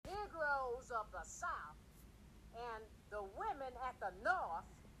the South and the women at the North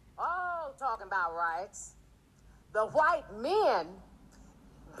all talking about rights, the white men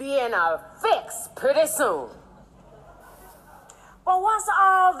be in a fix pretty soon. But what's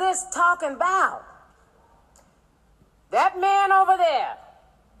all this talking about? That man over there,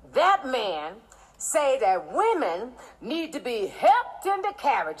 that man say that women need to be helped into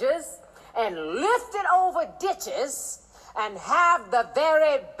carriages and lifted over ditches and have the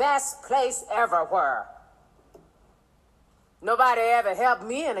very best place everywhere. Nobody ever helped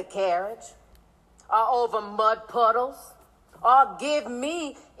me in a carriage or over mud puddles or give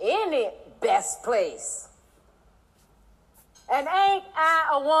me any best place. And ain't I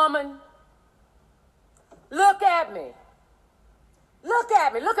a woman? Look at me. Look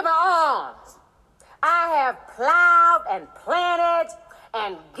at me. Look at my arms. I have plowed and planted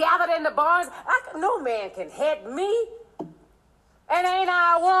and gathered in the barns. No man can head me. And ain't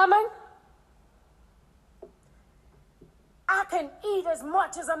I a woman? I can eat as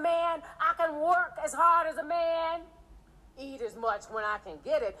much as a man. I can work as hard as a man. Eat as much when I can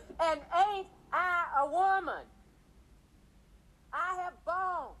get it. And ain't I a woman? I have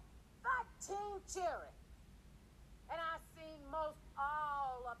borne 13 children. And I've seen most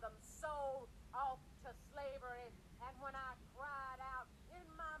all of them sold off to slavery. And when I cried out in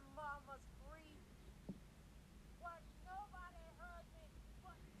my mama's grief, what nobody heard me.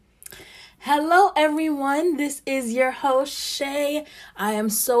 Hello everyone, this is your host Shay. I am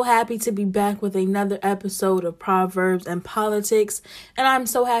so happy to be back with another episode of Proverbs and Politics, and I'm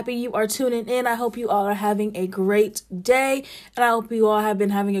so happy you are tuning in. I hope you all are having a great day, and I hope you all have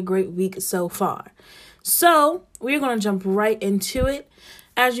been having a great week so far. So we're going to jump right into it.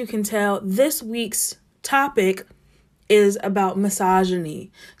 As you can tell, this week's topic is about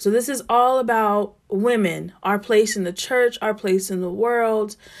misogyny. So this is all about women, our place in the church, our place in the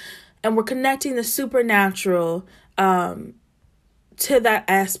world. And we're connecting the supernatural to that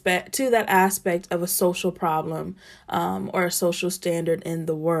aspect of a social problem or a social standard in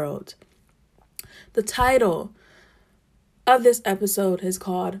the world. The title of this episode is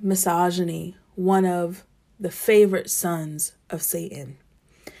called Misogyny, one of the favorite sons of Satan.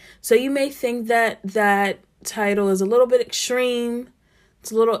 So you may think that that title is a little bit extreme.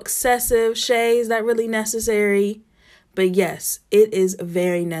 It's a little excessive. Shay, is that really necessary? But yes, it is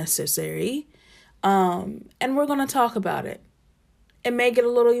very necessary. And we're going to talk about it. It may get a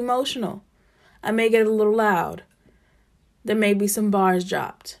little emotional. I may get a little loud. There may be some bars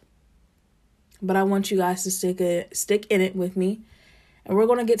dropped. But I want you guys to stick in it with me. And we're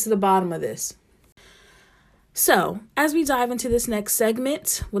going to get to the bottom of this. So, as we dive into this next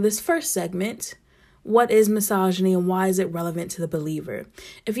segment, this first segment, what is misogyny and why is it relevant to the believer?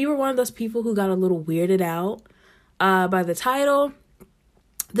 If you were one of those people who got a little weirded out by the title,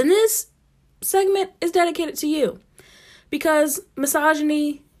 then this segment is dedicated to you. Because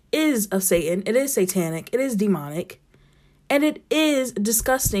misogyny is of Satan, it is satanic, it is demonic, and it is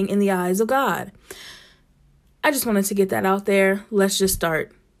disgusting in the eyes of God. I just wanted to get that out there. Let's just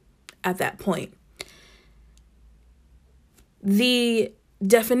start at that point. The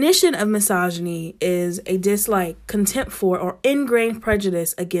definition of misogyny is a dislike, contempt for, or ingrained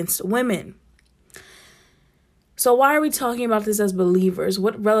prejudice against women. So why are we talking about this as believers?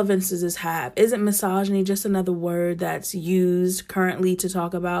 What relevance does this have? Isn't misogyny just another word that's used currently to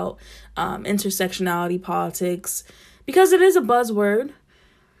talk about intersectionality politics? Because it is a buzzword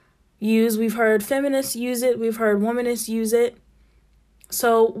used. We've heard feminists use it. We've heard womanists use it.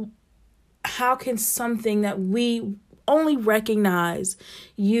 So how can something that we only recognize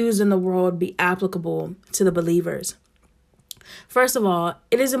used in the world be applicable to the believers? First of all,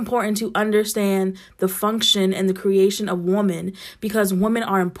 it is important to understand the function and the creation of woman, because women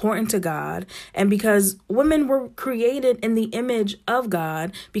are important to God, and because women were created in the image of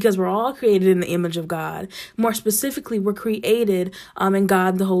God, because we're all created in the image of God. More specifically, we're created in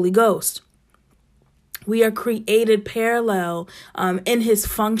God the Holy Ghost. We are created parallel in his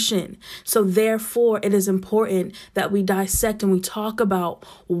function. So therefore, it is important that we dissect and we talk about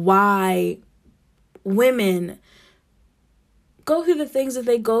why women go through the things that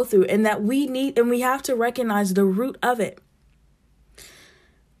they go through, and that we have to recognize the root of it.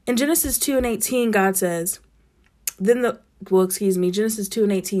 In Genesis 2:18, God says, Genesis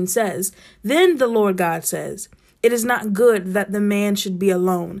 2:18 says, "Then the Lord God says, it is not good that the man should be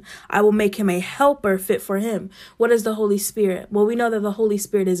alone. I will make him a helper fit for him." What is the Holy Spirit? Well, we know that the Holy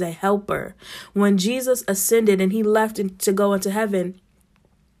Spirit is a helper. When Jesus ascended and he left to go into heaven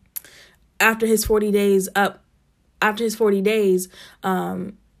after his 40 days, after his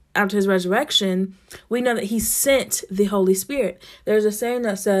resurrection, we know that he sent the Holy Spirit. There's a saying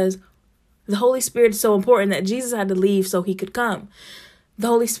that says, The Holy Spirit is so important that Jesus had to leave so he could come. The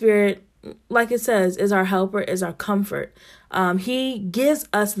Holy Spirit, like it says, is our helper, is our comfort. He gives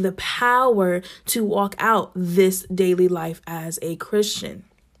us the power to walk out this daily life as a Christian.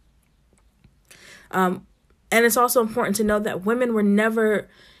 And it's also important to know that women were never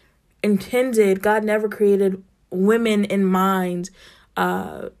intended, God never created women in mind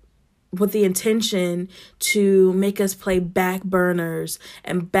with the intention to make us play back burners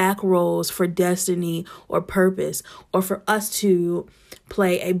and back roles for destiny or purpose, or for us to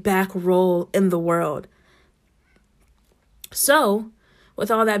play a back role in the world. So, with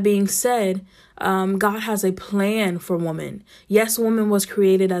all that being said, God has a plan for woman. Yes, woman was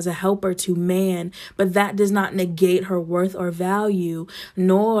created as a helper to man, but that does not negate her worth or value,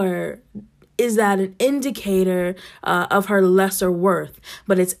 nor is that an indicator of her lesser worth,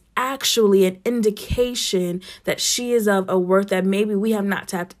 but it's actually an indication that she is of a worth that maybe we have not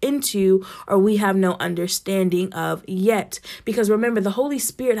tapped into or we have no understanding of yet. Because remember, the Holy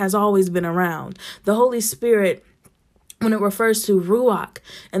Spirit has always been around. The Holy Spirit, when it refers to Ruach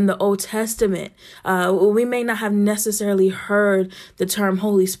in the Old Testament, we may not have necessarily heard the term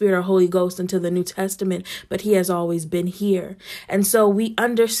Holy Spirit or Holy Ghost until the New Testament, but he has always been here. And so we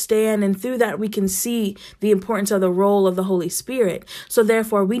understand, and through that we can see the importance of the role of the Holy Spirit. So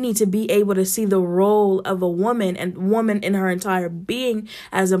therefore we need to be able to see the role of a woman, and woman in her entire being,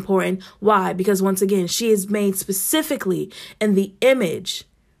 as important. Why? Because once again, she is made specifically in the image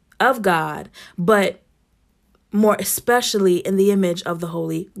of God, but more especially in the image of the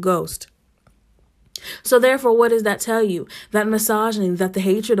Holy Ghost. So therefore, what does that tell you? That misogyny, that the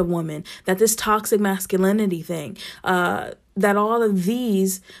hatred of women, that this toxic masculinity thing, that all of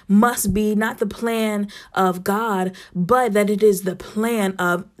these must be not the plan of God, but that it is the plan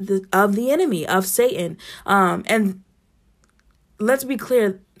of the enemy, of Satan. And let's be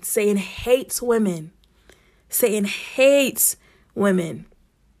clear, Satan hates women. Satan hates women.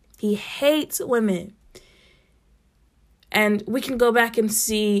 He hates women. And we can go back and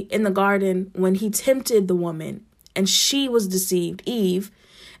see in the garden when he tempted the woman and she was deceived, Eve,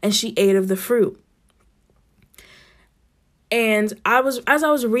 and she ate of the fruit. And as I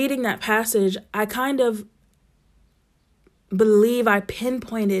was reading that passage, I kind of believe I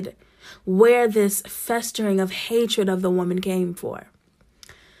pinpointed where this festering of hatred of the woman came for.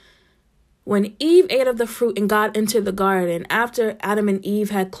 When Eve ate of the fruit and God entered the garden, after Adam and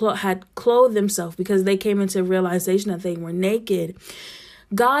Eve had clothed themselves because they came into realization that they were naked,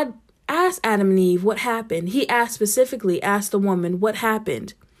 God asked Adam and Eve what happened. He asked the woman what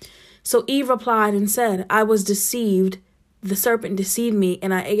happened. So Eve replied and said, I was deceived. The serpent deceived me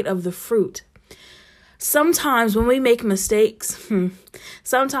and I ate of the fruit. Sometimes when we make mistakes, the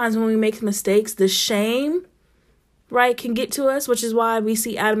shame, right, can get to us, which is why we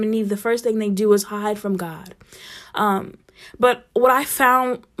see Adam and Eve, the first thing they do is hide from God. But what I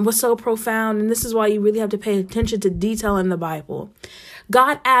found was so profound, and this is why you really have to pay attention to detail in the Bible.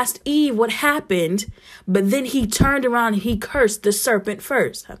 God asked Eve what happened, but then he turned around and he cursed the serpent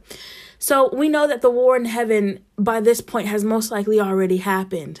first. So we know that the war in heaven by this point has most likely already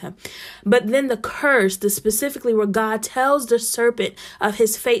happened. But then the curse, specifically where God tells the serpent of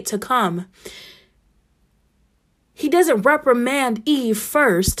his fate to come, he doesn't reprimand Eve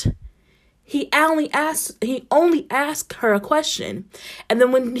first. He only asks her a question. And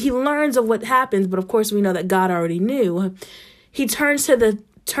then when he learns of what happens, but of course we know that God already knew, he turns to the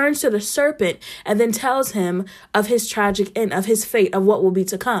serpent and then tells him of his tragic end, of his fate, of what will be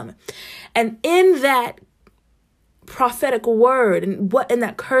to come. And in that prophetic word and in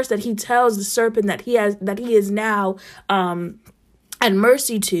that curse that he tells the serpent that he is now at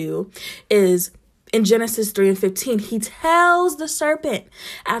mercy to is in Genesis 3:15, he tells the serpent,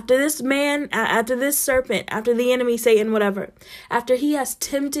 after the enemy, Satan, whatever, after he has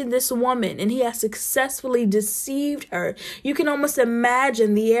tempted this woman and he has successfully deceived her, you can almost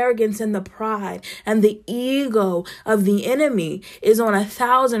imagine the arrogance and the pride and the ego of the enemy is on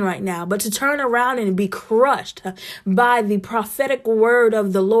 1,000 right now. But to turn around and be crushed by the prophetic word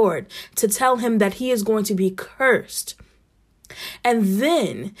of the Lord to tell him that he is going to be cursed. And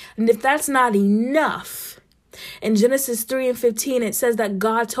then, if that's not enough, in Genesis 3:15, it says that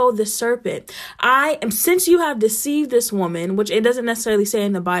God told the serpent, since you have deceived this woman, which it doesn't necessarily say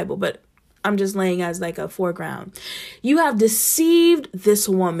in the Bible, but I'm just laying as like a foreground. You have deceived this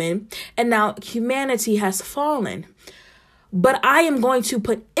woman, and now humanity has fallen. But I am going to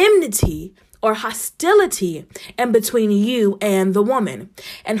put enmity or hostility in between you and the woman,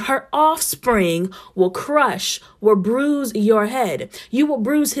 and her offspring will bruise your head. You will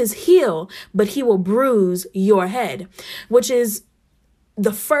bruise his heel, but he will bruise your head, which is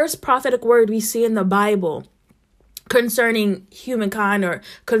the first prophetic word we see in the Bible concerning humankind, or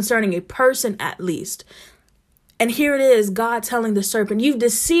concerning a person at least. And here it is, God telling the serpent, you've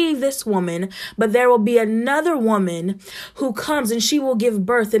deceived this woman, but there will be another woman who comes and she will give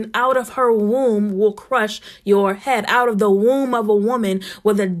birth, and out of her womb will crush your head. Out of the womb of a woman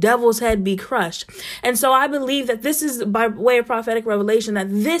will the devil's head be crushed. And so I believe that this is, by way of prophetic revelation,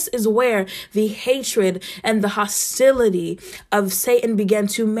 that this is where the hatred and the hostility of Satan began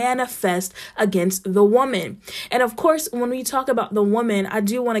to manifest against the woman. And of course, when we talk about the woman, I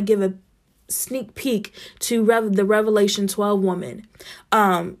do want to give a sneak peek to the Revelation 12 woman,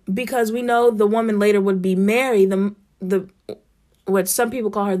 because we know the woman later would be Mary, the what some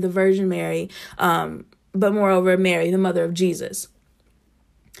people call her the Virgin Mary, but moreover Mary, the mother of Jesus.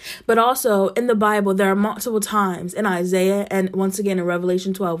 But also in the Bible, there are multiple times in Isaiah and once again in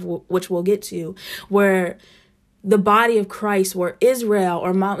Revelation 12, which we'll get to, where the body of Christ, where Israel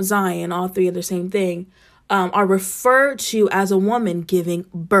or Mount Zion, all three are the same thing, are referred to as a woman giving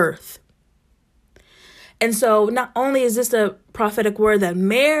birth. And so not only is this a prophetic word that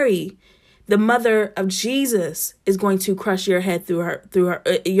Mary, the mother of Jesus, is going to crush your head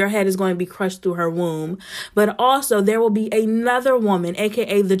your head is going to be crushed through her womb, but also there will be another woman,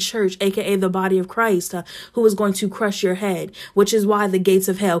 aka the church, aka the body of Christ, who is going to crush your head, which is why the gates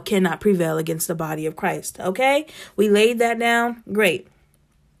of hell cannot prevail against the body of Christ. Okay, we laid that down. Great.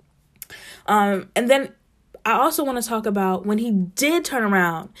 And then I also want to talk about when he did turn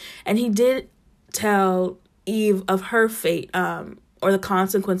around and he did tell Eve of her fate, or the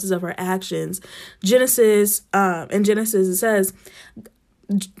consequences of her actions. In Genesis it says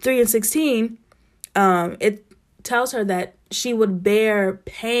 3:16, it tells her that she would bear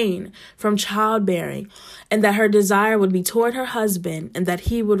pain from childbearing, and that her desire would be toward her husband, and that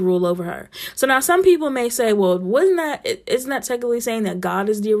he would rule over her. So now some people may say, well, isn't that technically saying that God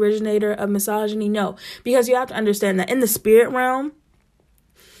is the originator of misogyny? No, because you have to understand that in the spirit realm,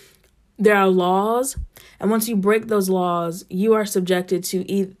 there are laws, and once you break those laws, you are subjected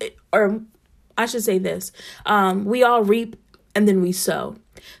to or I should say this, we all reap and then we sow.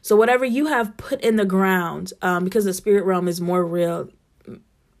 So whatever you have put in the ground, because the spirit realm is more real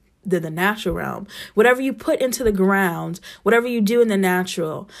than the natural realm, whatever you put into the ground, whatever you do in the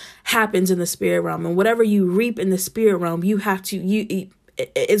natural happens in the spirit realm, and whatever you reap in the spirit realm,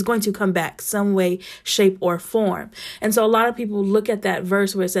 it's going to come back some way, shape, or form. And so a lot of people look at that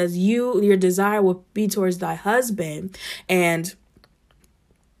verse where it says, your desire will be towards thy husband, and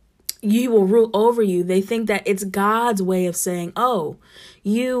he will rule over you. They think that it's God's way of saying, oh,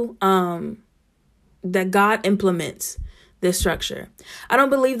 that God implements this structure. I don't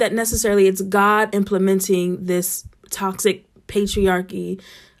believe that necessarily it's God implementing this toxic patriarchy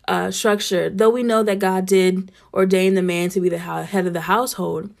structure, though we know that God did ordain the man to be the head of the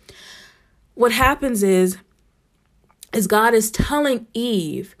household. What happens is God is telling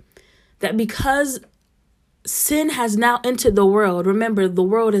Eve that because sin has now entered the world, remember, the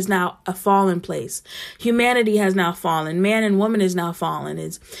world is now a fallen place. Humanity has now fallen. Man and woman is now fallen.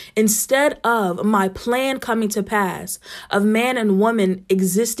 It's instead of my plan coming to pass of man and woman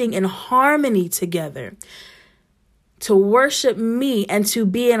existing in harmony together, to worship me and to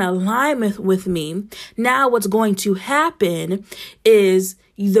be in alignment with me, now what's going to happen is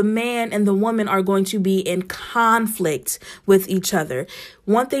the man and the woman are going to be in conflict with each other.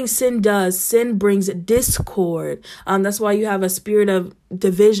 One thing sin does, sin brings discord. That's why you have a spirit of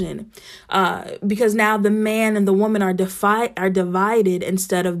division, because now the man and the woman are divided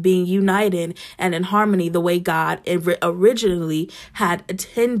instead of being united and in harmony the way God originally had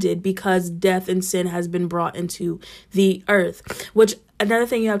intended, because death and sin has been brought into the earth. Which another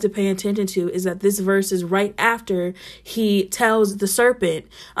thing you have to pay attention to is that this verse is right after he tells the serpent,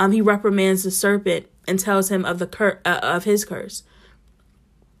 he reprimands the serpent and tells him of of his curse.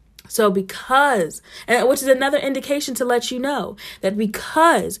 So which is another indication to let you know that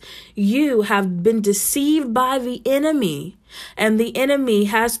because you have been deceived by the enemy, and the enemy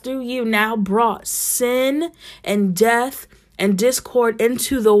has through you now brought sin and death and discord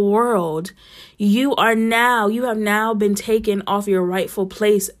into the world, you have now been taken off your rightful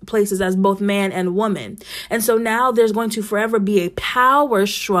places as both man and woman. And so now there's going to forever be a power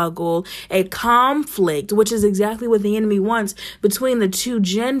struggle, a conflict, which is exactly what the enemy wants between the two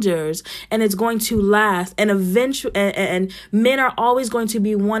genders. And it's going to last. And eventually, and men are always going to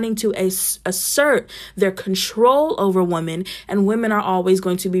be wanting to assert their control over women, and women are always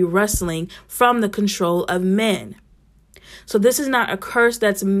going to be wrestling from the control of men. So this is not a curse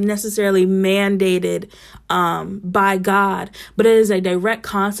that's necessarily mandated by God, but it is a direct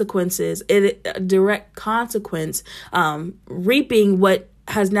consequence, reaping what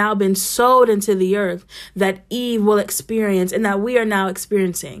has now been sowed into the earth that Eve will experience and that we are now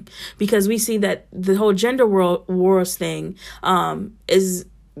experiencing, because we see that the whole gender wars thing is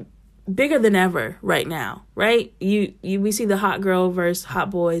bigger than ever right now, right? We see the hot girl versus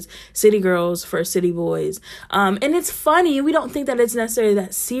hot boys, city girls versus city boys. And it's funny. We don't think that it's necessarily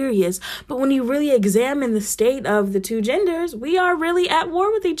that serious, but when you really examine the state of the two genders, we are really at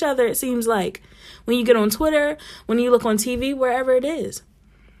war with each other, it seems like. When you get on Twitter, when you look on TV, wherever it is.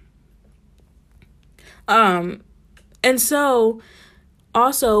 And so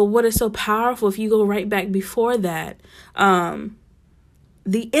also what is so powerful, if you go right back before that,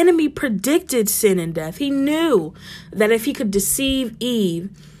 the enemy predicted sin and death. He knew that if he could deceive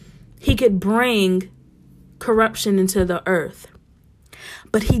Eve, he could bring corruption into the earth.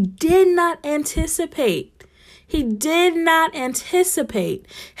 But he did not anticipate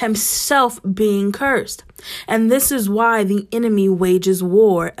himself being cursed. And this is why the enemy wages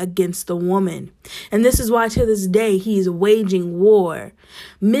war against the woman. And this is why to this day he is waging war,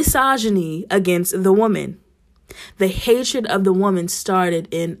 misogyny against the woman. The hatred of the woman started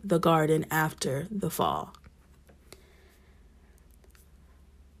in the garden after the fall.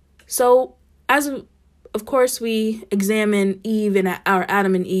 So, of course, we examine Eve and our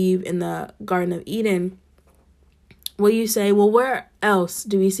Adam and Eve in the Garden of Eden. Well, you say, well, where else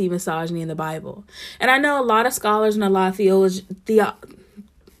do we see misogyny in the Bible? And I know a lot of scholars and a lot of theologians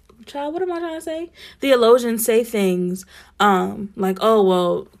say things like, oh,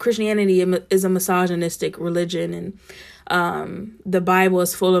 well, Christianity is a misogynistic religion, and the Bible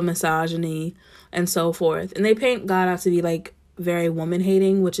is full of misogyny and so forth. And they paint God out to be like very woman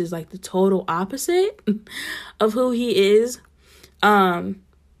hating, which is like the total opposite of who he is.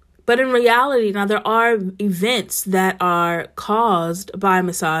 But in reality, now there are events that are caused by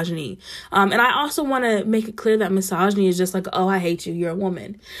misogyny. And I also want to make it clear that misogyny is just like, oh, I hate you, you're a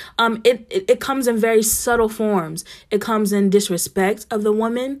woman. It comes in very subtle forms. It comes in disrespect of the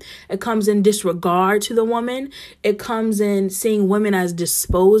woman. It comes in disregard to the woman. It comes in seeing women as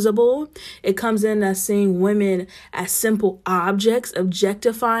disposable. It comes in as seeing women as simple objects,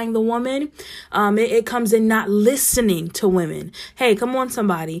 objectifying the woman. It comes in not listening to women. Hey, come on,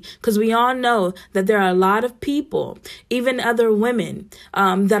 somebody. Because we all know that there are a lot of people, even other women,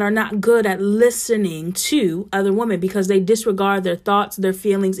 that are not good at listening to other women because they disregard their thoughts, their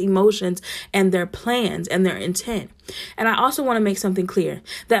feelings, emotions, and their plans and their intent. And I also want to make something clear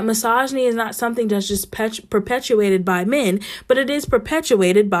that misogyny is not something that's just perpetuated by men, but it is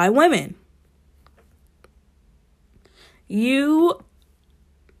perpetuated by women.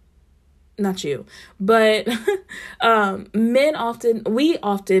 Not you, but we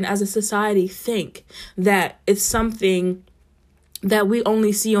often as a society think that it's something that we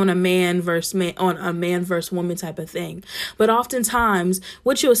only see on a man versus woman type of thing. But oftentimes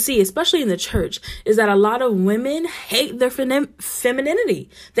what you'll see, especially in the church, is that a lot of women hate their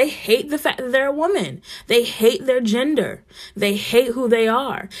femininity. They hate the fact that they're a woman. They hate their gender. They hate who they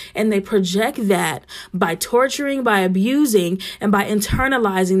are. And they project that by torturing, by abusing, and by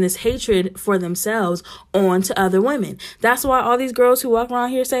internalizing this hatred for themselves onto other women. That's why all these girls who walk around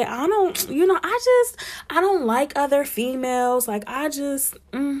here say, I don't like other females. Like,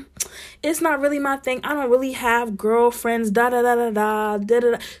 it's not really my thing. I don't really have girlfriends,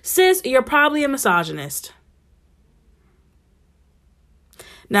 da-da-da-da-da. Sis, you're probably a misogynist.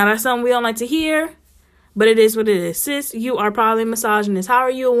 Now, that's something we don't like to hear, but it is what it is. Sis, you are probably a misogynist. How are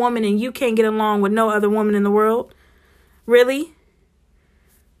you a woman and you can't get along with no other woman in the world? Really?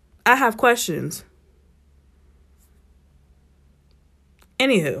 I have questions.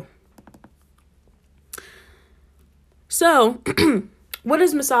 Anywho. So, what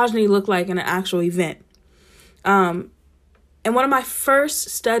does misogyny look like in an actual event? And one of my first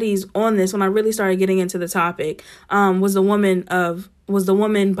studies on this, when I really started getting into the topic, was the woman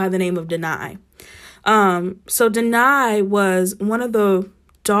by the name of Danae. So Danae was one of the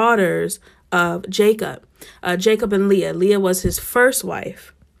daughters of Jacob and Leah. Leah was his first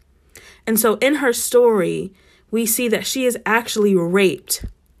wife. And so in her story, we see that she is actually raped.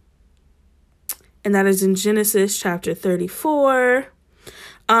 And that is in Genesis chapter 34.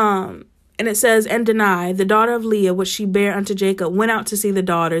 And it says, and Danae, the daughter of Leah, which she bare unto Jacob, went out to see the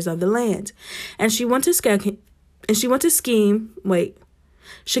daughters of the land. And she went to Shechem,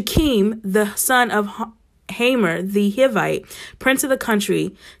 the son of Hamor, the Hivite, prince of the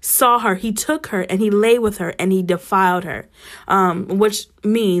country, saw her. He took her and he lay with her and he defiled her, which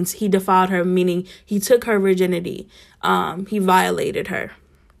means he defiled her, meaning he took her virginity. He violated her.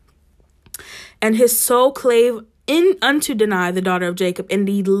 And his soul clave in unto Dinah, the daughter of Jacob, and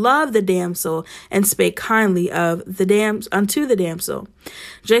he loved the damsel and spake kindly of the unto the damsel.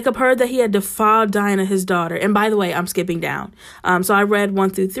 Jacob heard that he had defiled Dinah, his daughter. And by the way, I'm skipping down. So I read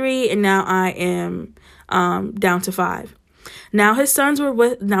 1-3, and now I am down to 5. Now his sons were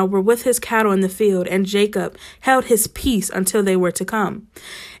with his cattle in the field, and Jacob held his peace until they were to come.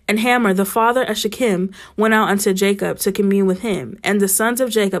 And Hamor, the father of Shechem, went out unto Jacob to commune with him. And the sons of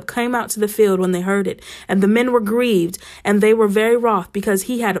Jacob came out to the field when they heard it. And the men were grieved, and they were very wroth, because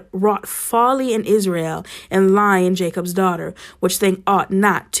he had wrought folly in Israel, and lie in Jacob's daughter, which thing ought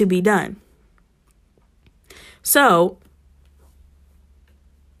not to be done. So,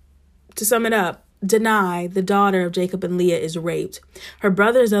 to sum it up, Dinah, the daughter of Jacob and Leah, is raped. Her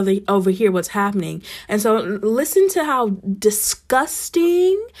brothers overhear what's happening. And so listen to how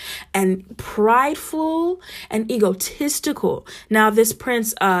disgusting and prideful and egotistical now this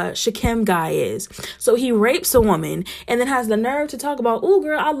Prince Shechem guy is. So he rapes a woman and then has the nerve to talk about, "Ooh,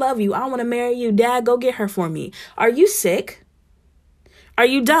 girl, I love you. I want to marry you. Dad, go get her for me." Are you sick? Are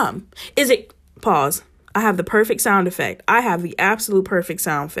you dumb? Pause. I have the perfect sound effect. I have the absolute perfect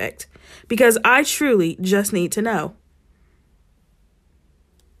sound effect. Because I truly just need to know.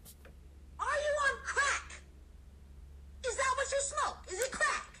 Are you on crack? Is that what you smoke? Is it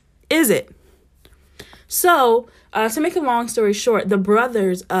crack? Is it? So, to make a long story short, the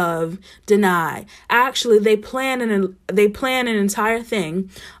brothers of Dinah, actually, they plan an entire thing,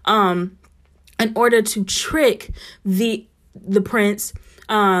 in order to trick the prince,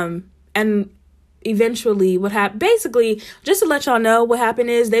 and eventually what happened, basically, just to let y'all know what happened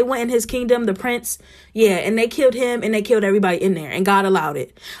is they went in his kingdom, the prince, and they killed him and they killed everybody in there, and God allowed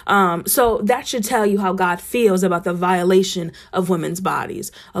it. So that should tell you how God feels about the violation of women's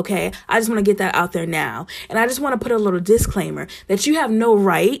bodies. Okay. I just want to get that out there now. And I just want to put a little disclaimer that you have no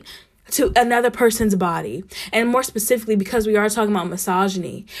right to another person's body. And more specifically, because we are talking about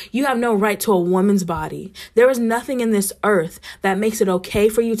misogyny, you have no right to a woman's body. There is nothing in this earth that makes it okay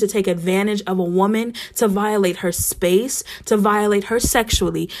for you to take advantage of a woman, to violate her space, to violate her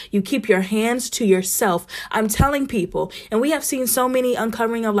sexually. You keep your hands to yourself. I'm telling people, and we have seen so many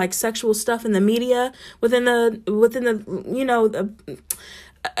uncovering of like sexual stuff in the media within the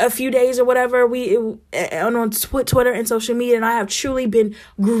a few days or whatever, on Twitter and social media, and I have truly been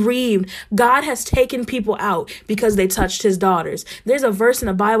grieved. God has taken people out because they touched his daughters. There's a verse in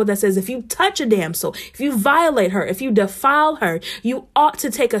the Bible that says, if you touch a damsel, if you violate her, if you defile her, you ought to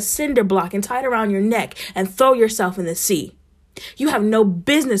take a cinder block and tie it around your neck and throw yourself in the sea. You have no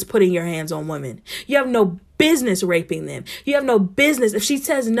business putting your hands on women. You have no business raping them. You have no business. If she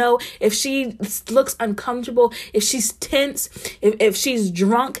says no, if she looks uncomfortable, if she's tense, if she's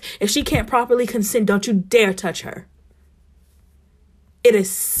drunk, if she can't properly consent, don't you dare touch her. It is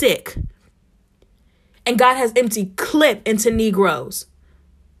sick. And God has empty clip into Negroes,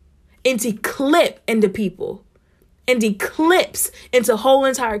 empty clip into people, empty clips into whole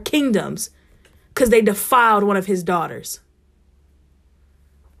entire kingdoms because they defiled one of his daughters.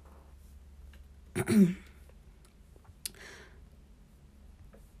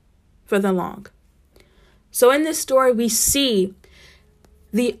 For the long. So in this story, we see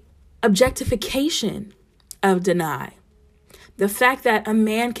the objectification of Dinah. The fact that a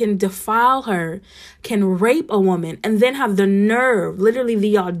man can defile her, can rape a woman, and then have the nerve, literally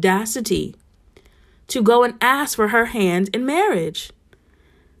the audacity, to go and ask for her hand in marriage.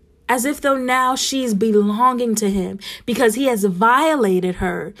 As if though now she's belonging to him because he has violated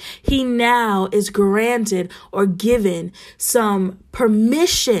her. He now is granted or given some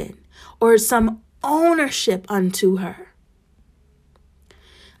permission or some ownership unto her.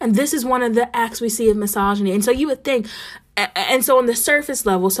 And this is one of the acts we see of misogyny. And so you would think, and so on the surface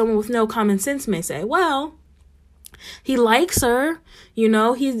level, someone with no common sense may say, well, he likes her, he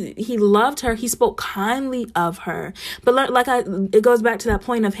loved her, he spoke kindly of her. But it goes back to that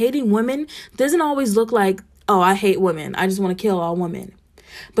point of hating women doesn't always look like, oh, I hate women, I just want to kill all women.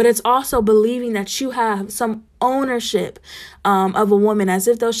 But it's also believing that you have some ownership of a woman as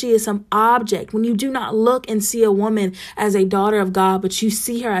if though she is some object. When you do not look and see a woman as a daughter of God, but you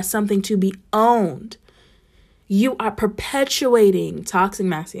see her as something to be owned. You are perpetuating toxic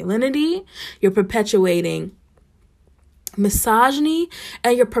masculinity. You're perpetuating misogyny,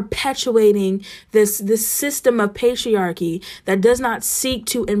 and you're perpetuating this system of patriarchy that does not seek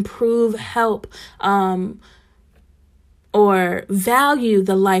to improve, help, or value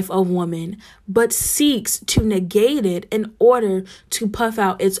the life of woman, but seeks to negate it in order to puff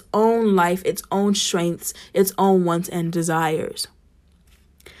out its own life, its own strengths, its own wants and desires.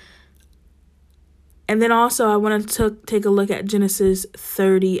 And then also I want to take a look at but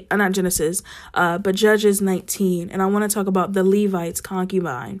Judges 19. And I want to talk about the Levite's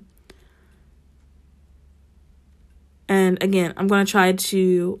concubine. And again, I'm going to try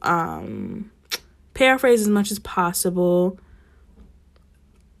to paraphrase as much as possible.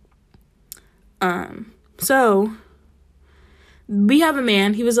 So we have a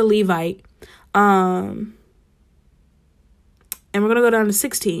man, he was a Levite. And we're going to go down to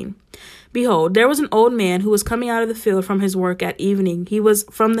 16. Behold, there was an old man who was coming out of the field from his work at evening. He was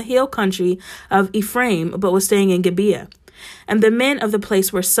from the hill country of Ephraim, but was staying in Gibeah. And the men of the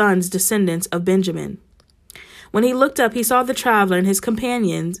place were sons, descendants of Benjamin. When he looked up, he saw the traveler and his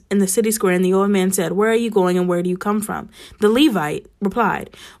companions in the city square, and the old man said, "Where are you going, and where do you come from?" The Levite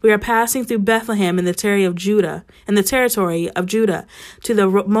replied, "We are passing through Bethlehem in the territory of Judah, to the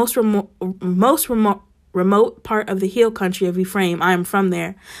most remote part of the hill country of Ephraim. I am from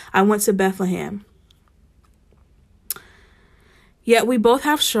there. I went to Bethlehem. Yet we both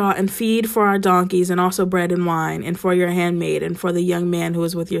have straw and feed for our donkeys, and also bread and wine, and for your handmaid, and for the young man who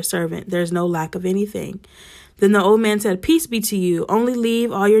is with your servant. There is no lack of anything." Then the old man said, "Peace be to you. Only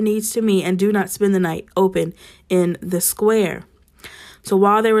leave all your needs to me, and do not spend the night open in the square." So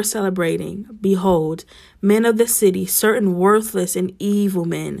while they were celebrating, behold, men of the city, certain worthless and evil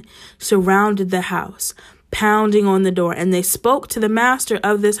men, surrounded the house, pounding on the door. And they spoke to the master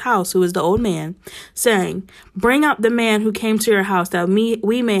of this house, who is the old man, saying, "Bring out the man who came to your house, that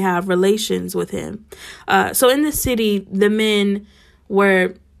we may have relations with him." So in the city, the men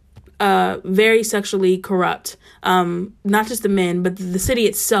were very sexually corrupt. Not just the men, but the city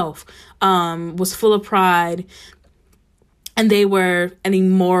itself was full of pride, and they were an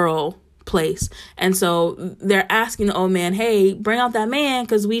immoral place. And so they're asking the old man, "Hey, bring out that man,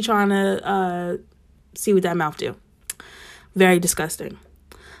 because we trying to see what that mouth do." Very disgusting.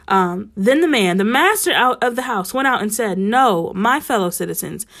 Then the master out of the house, went out and said, "No, my fellow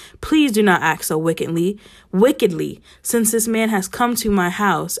citizens, please do not act so wickedly. Since this man has come to my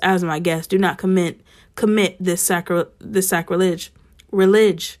house as my guest, do not commit this sacrilege.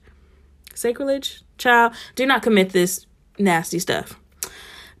 Sacrilege, child. Do not commit this nasty stuff."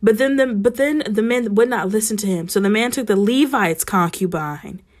 But then the men would not listen to him. So the man took the Levite's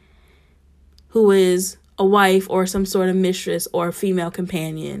concubine, who is a wife or some sort of mistress or a female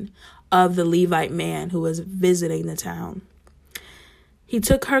companion of the Levite man who was visiting the town. He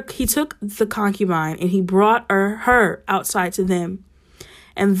took the concubine, and he brought her outside to them.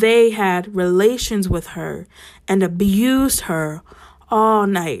 And they had relations with her and abused her all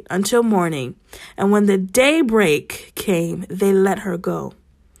night until morning. And when the daybreak came, they let her go.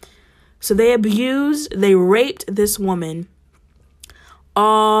 So they raped this woman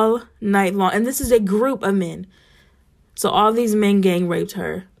all night long. And this is a group of men. So all these men gang raped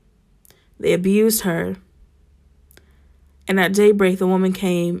her. They abused her. And at daybreak, the woman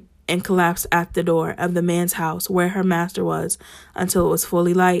came and collapsed at the door of the man's house where her master was until it was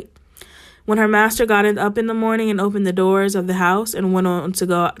fully light. When her master got up in the morning and opened the doors of the house and went out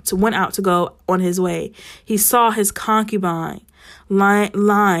to go on his way, he saw his concubine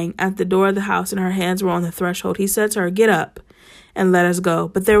lying at the door of the house, and her hands were on the threshold. He said to her, "Get up and let us go."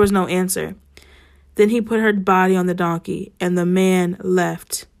 But there was no answer. Then he put her body on the donkey, and the man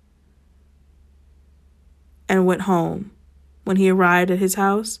left and went home. When he arrived at his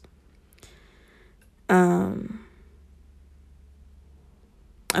house,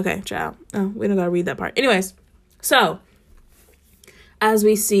 okay, child. Oh, we don't gotta read that part. Anyways, so as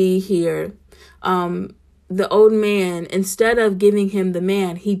we see here, the old man, instead of giving him the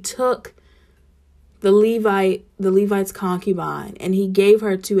man, he took the Levite's concubine, and he gave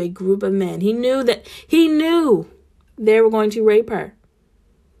her to a group of men. He knew they were going to rape her.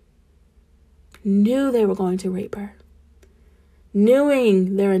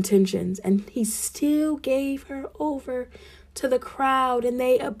 Knowing their intentions, and he still gave her over to the crowd, and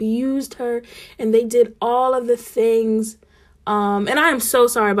they abused her, and they did all of the things. And I am so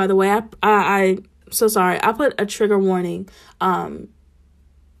sorry, by the way. I'm so sorry. I put a trigger warning.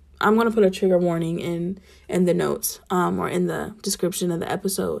 I'm going to put a trigger warning in the notes, or in the description of the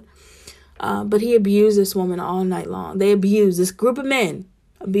episode. But he abused this woman all night long. This group of men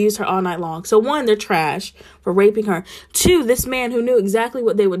abused her all night long. So 1, they're trash for raping her. 2, this man who knew exactly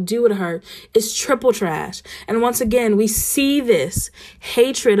what they would do to her is triple trash. And once again, we see this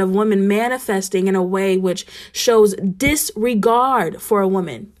hatred of women manifesting in a way which shows disregard for a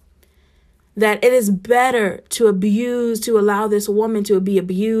woman. That it is better to allow this woman to be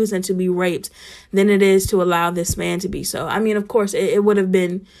abused and to be raped than it is to allow this man to be so. I mean, of course, it would have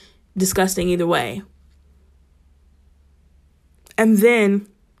been disgusting either way. And then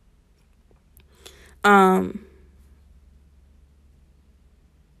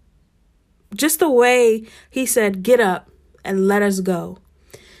Just the way he said, get up and let us go.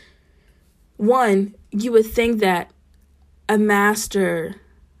 One, you would think that a master,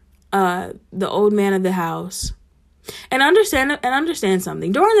 the old man of the house, and understand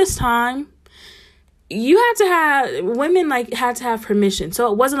something. During this time, women had to have permission.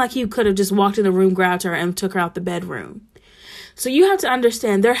 So it wasn't like he could have just walked in the room, grabbed her, and took her out the bedroom. So you have to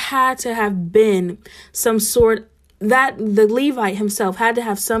understand there had to have been some sort that the Levite himself had to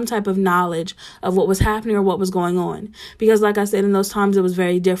have some type of knowledge of what was happening or what was going on. Because like I said, in those times, it was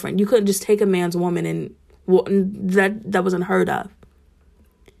very different. You couldn't just take a man's woman and that was unheard of.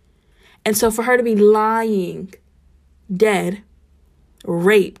 And so for her to be lying, dead,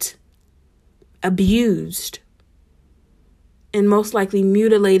 raped, abused, and most likely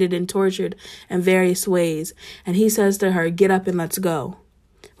mutilated and tortured in various ways. And he says to her, get up and let's go.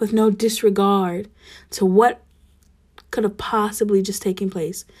 With no disregard to what could have possibly just taken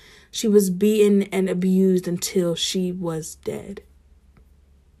place. She was beaten and abused until she was dead.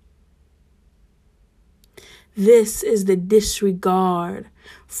 This is the disregard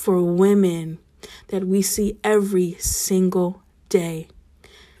for women that we see every single day.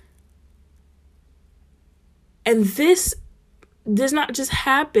 And this does not just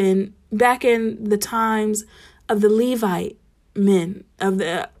happen back in the times of the Levite men, of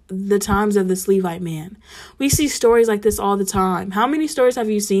the times of this Levite man. We see stories like this all the time. How many stories have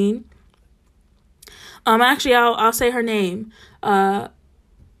you seen? Actually, I'll say her name. Kavana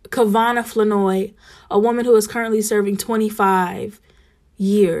Flanoy, a woman who is currently serving 25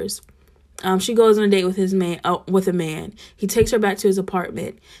 years. She goes on a date with a man. He takes her back to his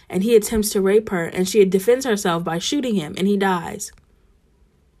apartment and he attempts to rape her, and she defends herself by shooting him, and he dies.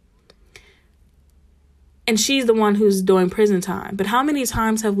 And she's the one who's doing prison time. But how many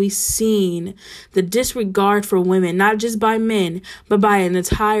times have we seen the disregard for women, not just by men, but by an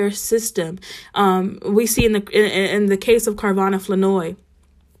entire system? We see in the case of Carvana Flanoy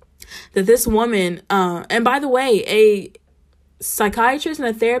that this woman, and by the way, a psychiatrist and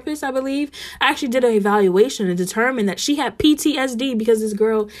a therapist, I believe, actually did an evaluation and determined that she had PTSD because this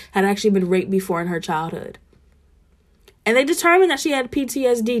girl had actually been raped before in her childhood. And they determined that she had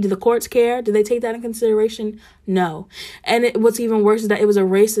PTSD. Did the courts care? Did they take that in consideration? No. And what's even worse is that it was a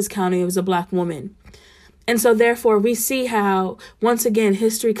racist county. It was a black woman. And so therefore we see how, once again,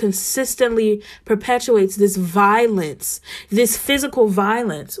 history consistently perpetuates this violence, this physical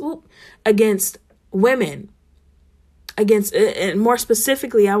violence against women. And more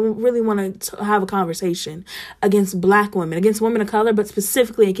specifically, I really want to have a conversation against black women, against women of color, but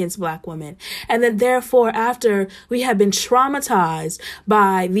specifically against black women. And then therefore, after we have been traumatized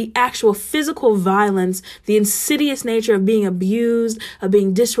by the actual physical violence, the insidious nature of being abused, of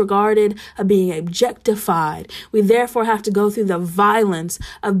being disregarded, of being objectified, we therefore have to go through the violence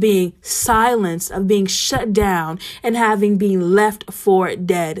of being silenced, of being shut down, and having been left for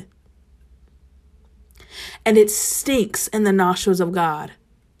dead. And it stinks in the nostrils of God.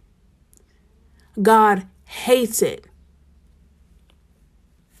 God hates it.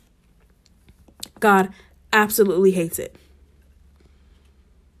 God absolutely hates it.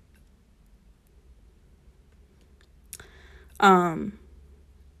 And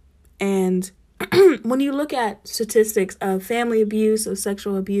when you look at statistics of family abuse, of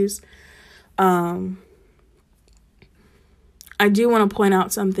sexual abuse, I do want to point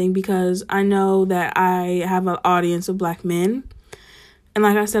out something, because I know that I have an audience of black men. And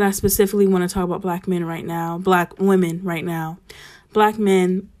like I said, I specifically want to talk about black men right now, black women right now. Black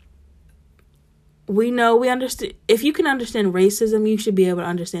men, we understand. If you can understand racism, you should be able to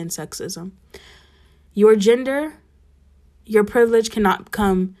understand sexism. Your gender, your privilege cannot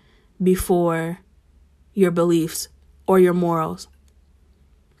come before your beliefs or your morals.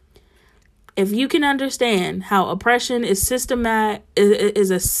 If you can understand how oppression is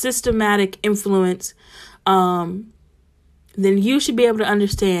a systematic influence, then you should be able to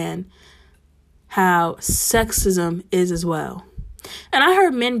understand how sexism is as well. And I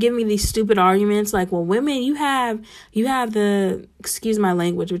heard men give me these stupid arguments like, well, women, you have the, excuse my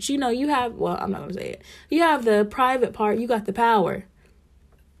language, but you have, well, I'm not going to say it. You have the private part, you got the power.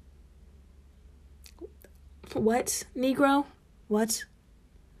 What, Negro? What?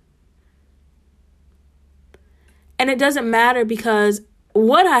 And it doesn't matter, because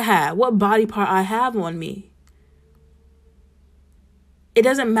what body part I have on me. It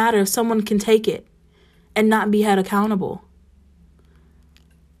doesn't matter if someone can take it and not be held accountable.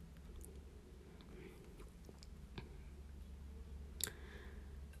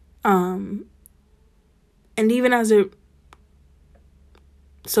 And even as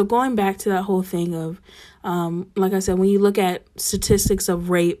So going back to that whole thing of, like I said, when you look at statistics of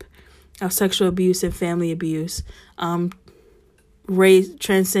rape, of sexual abuse and family abuse, race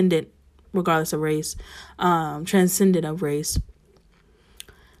transcendent, regardless of race, transcendent of race,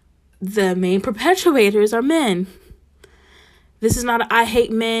 the main perpetuators are men. This is not I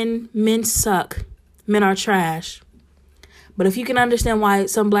hate men, men suck, men are trash. But if you can understand why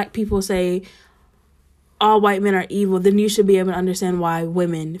some black people say all white men are evil, then you should be able to understand why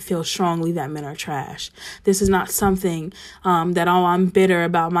women feel strongly that men are trash. This is not something that, oh, I'm bitter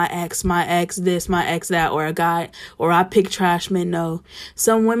about my ex this, my ex that, or a guy, or I pick trash men. No,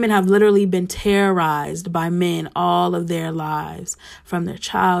 some women have literally been terrorized by men all of their lives, from their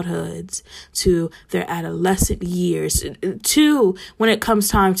childhoods to their adolescent years, to when it comes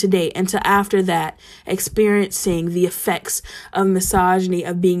time to date, and to after that, experiencing the effects of misogyny,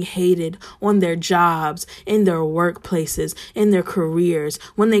 of being hated on their jobs, in their workplaces, in their careers,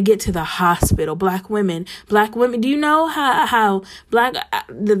 when they get to the hospital. Black women, do you know how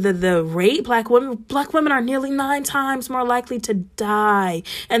the rate black women are nearly 9 times more likely to die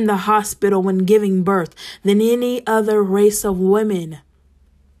in the hospital when giving birth than any other race of women?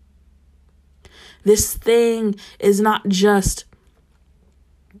 This thing is not just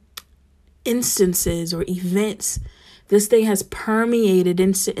instances or events. This thing has permeated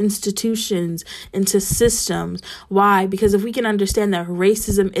into institutions, into systems. Why? Because if we can understand that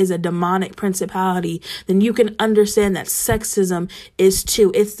racism is a demonic principality, then you can understand that sexism is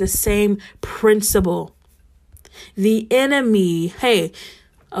too. It's the same principle. The enemy, hey,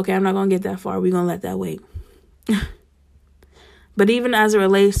 okay, I'm not going to get that far. We're going to let that wait. But even as it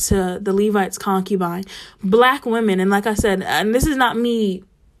relates to the Levite's concubine, black women, and like I said, and this is not me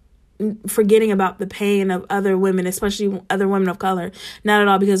forgetting about the pain of other women, especially other women of color. Not at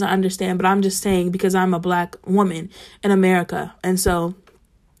all, because I understand, but I'm just saying because I'm a black woman in America. And so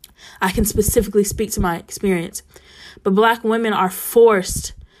I can specifically speak to my experience. But black women are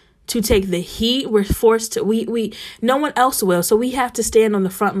forced to take the heat. We're forced to, no one else will. So we have to stand on the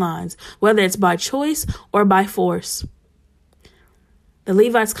front lines, whether it's by choice or by force. The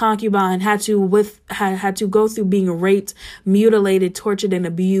Levite's concubine had to go through being raped, mutilated, tortured, and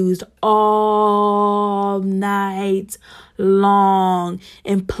abused all night long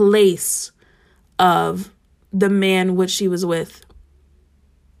in place of the man which she was with,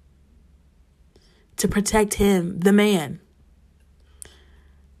 to protect him, the man.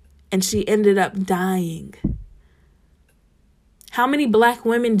 And she ended up dying. How many black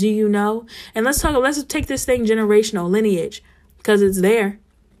women do you know? And let's take this thing generational, lineage. Because it's there.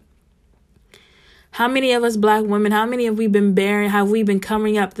 How many of us black women, how many have we been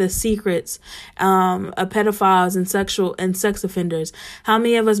covering up the secrets of pedophiles and sex offenders? How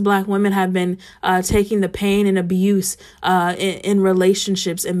many of us black women have been taking the pain and abuse in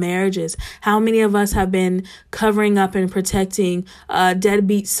relationships and marriages? How many of us have been covering up and protecting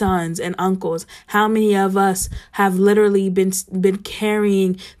deadbeat sons and uncles? How many of us have literally been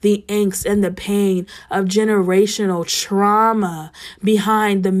carrying the angst and the pain of generational trauma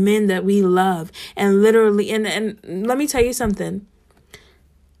behind the men that we love? And literally, and let me tell you something.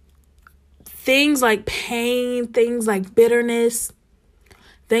 Things like pain, things like bitterness,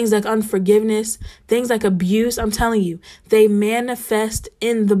 things like unforgiveness, things like abuse, I'm telling you, they manifest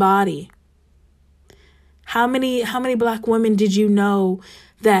in the body. How many black women did you know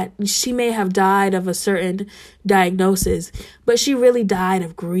that she may have died of a certain diagnosis, but she really died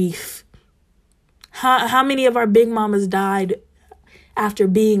of grief? How many of our big mamas died after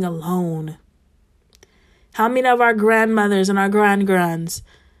being alone? How many of our grandmothers and our grandgrands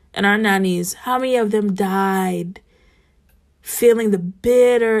and our nannies, how many of them died feeling the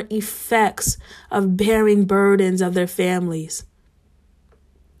bitter effects of bearing burdens of their families?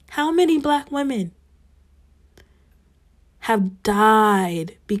 How many black women have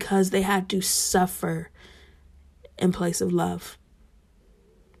died because they had to suffer in place of love?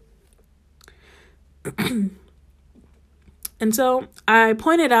 And so I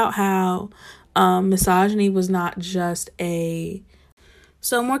pointed out how misogyny was not just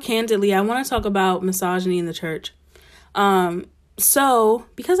so more candidly, I want to talk about misogyny in the church. So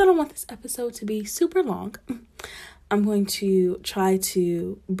because I don't want this episode to be super long, I'm going to try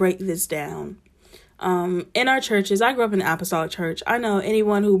to break this down. In our churches, I grew up in an apostolic church. I know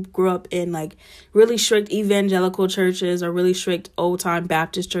anyone who grew up in like really strict evangelical churches or really strict old time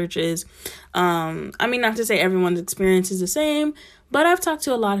Baptist churches. I mean, not to say everyone's experience is the same, but I've talked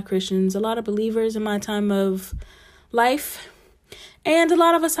to a lot of Christians, a lot of believers in my time of life, and a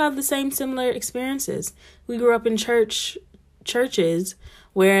lot of us have the similar experiences. We grew up in churches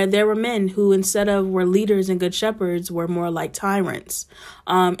where there were men who, instead of were leaders and good shepherds, were more like tyrants.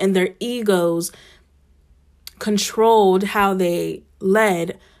 And their egos controlled how they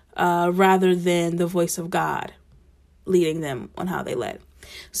led, rather than the voice of God leading them on how they led.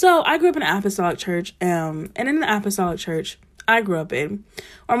 So I grew up in an apostolic church, and in the apostolic church I grew up in,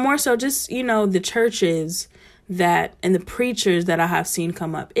 or more so just, the churches that and the preachers that I have seen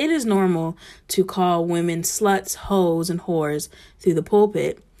come up, it is normal to call women sluts, hoes, and whores through the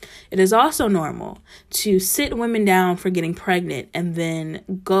pulpit. It is also normal to sit women down for getting pregnant and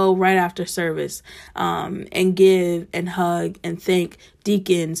then go right after service and give and hug and thank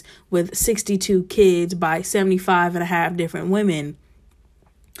deacons with 62 kids by 75 and a half different women.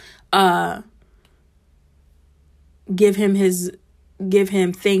 Give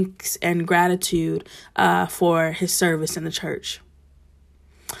him thanks and gratitude for his service in the church.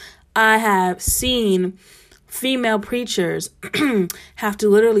 I have seen female preachers have to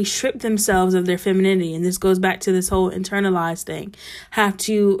literally strip themselves of their femininity. And this goes back to this whole internalized thing. Have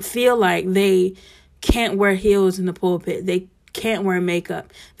to feel like they can't wear heels in the pulpit. They can't wear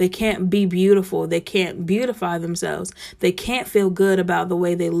makeup. They can't be beautiful. They can't beautify themselves. They can't feel good about the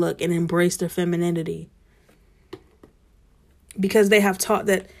way they look and embrace their femininity, because they have taught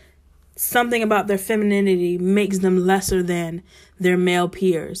that something about their femininity makes them lesser than their male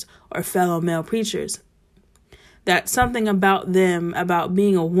peers or fellow male preachers. That something about them, about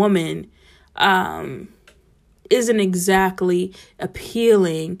being a woman, isn't exactly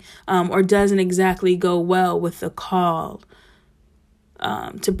appealing, or doesn't exactly go well with the call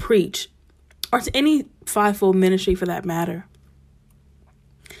to preach, or to any fivefold ministry for that matter.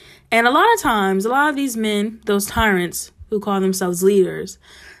 And a lot of times, a lot of these men, those tyrants who call themselves leaders,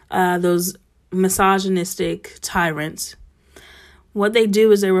 those misogynistic tyrants, what they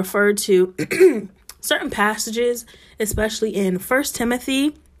do is they refer to certain passages, especially in 1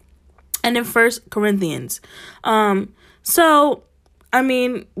 Timothy and in 1 Corinthians. So,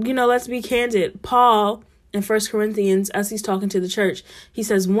 let's be candid. Paul in 1 Corinthians, as he's talking to the church, he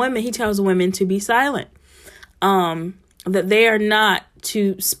tells women to be silent, that they are not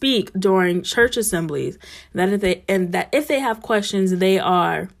to speak during church assemblies, that if they have questions, they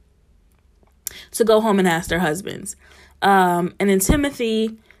are to go home and ask their husbands. And in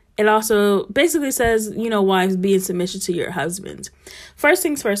Timothy, it also basically says, wives, be in submission to your husbands. First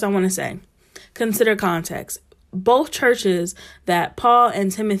things first, I want to say, consider context. Both churches that Paul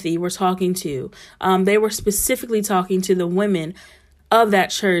and Timothy were talking to, they were specifically talking to the women of that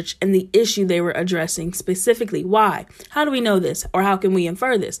church and the issue they were addressing specifically. Why? How do we know this? Or how can we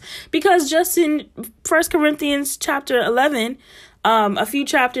infer this? Because just in 1 Corinthians chapter 11, a few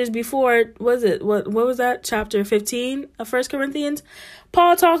chapters before, what was that? Chapter 15 of 1 Corinthians?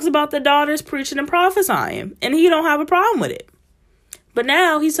 Paul talks about the daughters preaching and prophesying, and he don't have a problem with it. But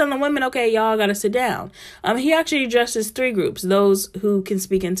now he's telling the women, okay, y'all got to sit down. He actually addresses three groups: those who can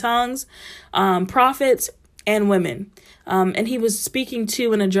speak in tongues, prophets, and women. And he was speaking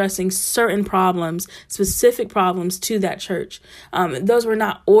to and addressing certain problems, specific problems to that church. Those were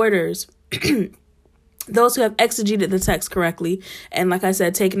not orders. Those who have exegeted the text correctly, and like I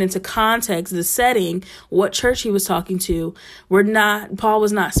said, taken into context, the setting, what church he was talking to, Paul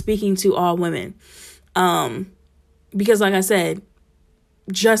was not speaking to all women. Because like I said,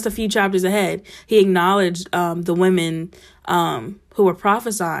 just a few chapters ahead, he acknowledged the women who were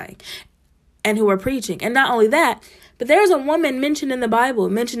prophesying and who were preaching. And not only that, but there's a woman mentioned in the Bible,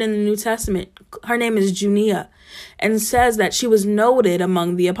 mentioned in the New Testament. Her name is Junia, and says that she was noted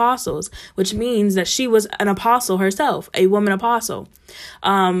among the apostles, which means that she was an apostle herself, a woman apostle,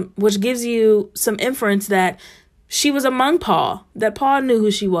 which gives you some inference that she was among Paul, that Paul knew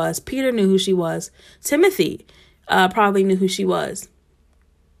who she was, Peter knew who she was, Timothy probably knew who she was.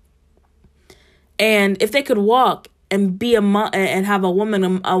 And if they could walk and be among and have a woman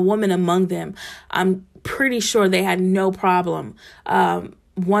among them, I'm pretty sure they had no problem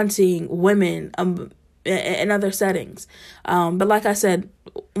wanting women in other settings. But like I said,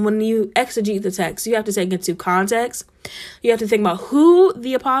 when you exegete the text, you have to take into context. You have to think about who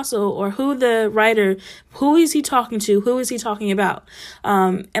the apostle or who the writer, who is he talking to? Who is he talking about?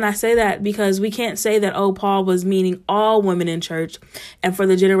 And I say that because we can't say that, Paul was meaning all women in church and for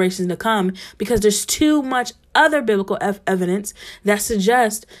the generations to come, because there's too much other biblical evidence that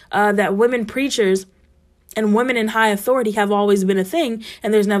suggests that women preachers and women in high authority have always been a thing,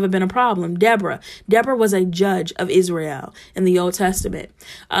 and there's never been a problem. Deborah was a judge of Israel in the Old Testament.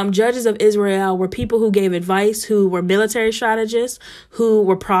 Judges of Israel were people who gave advice, who were military strategists, who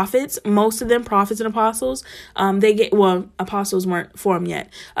were prophets, most of them prophets and apostles. Apostles weren't formed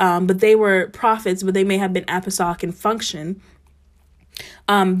yet, but they were prophets, but they may have been apostolic in function.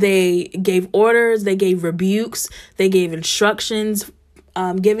 They gave orders, they gave rebukes, they gave instructions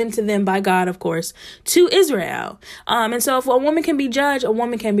given to them by God, of course, to Israel. And so if a woman can be judge, a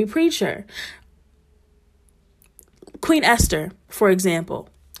woman can be preacher. Queen Esther, for example.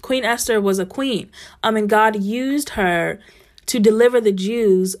 Queen Esther was a queen. And God used her to deliver the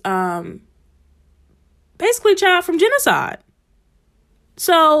Jews, basically, child, from genocide.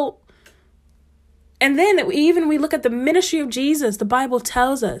 So, and then even we look at the ministry of Jesus, the Bible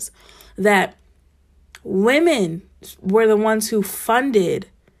tells us that women were the ones who funded,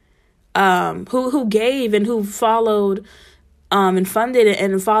 who gave and who followed, and funded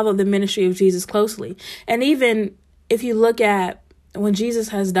and followed the ministry of Jesus closely. And even if you look at when Jesus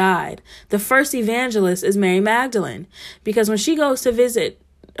has died, the first evangelist is Mary Magdalene, because when she goes to visit,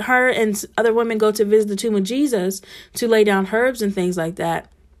 her and other women go to visit the tomb of Jesus to lay down herbs and things like that,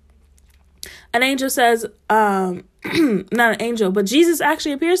 an angel says, not an angel, but Jesus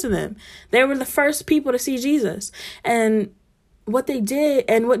actually appears to them. They were the first people to see Jesus. And what they did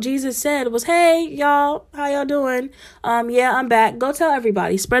and what Jesus said was, hey, y'all, how y'all doing? Yeah, I'm back. Go tell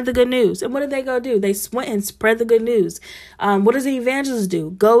everybody. Spread the good news. And what did they go do? They went and spread the good news. What does the evangelist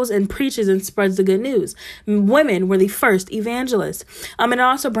do? Goes and preaches and spreads the good news. Women were the first evangelists. And it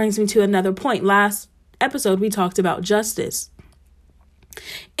also brings me to another point. Last episode, we talked about justice.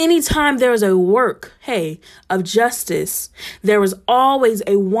 Anytime there is a work, of justice, there is always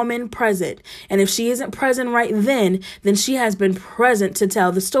a woman present. And if she isn't present right then she has been present to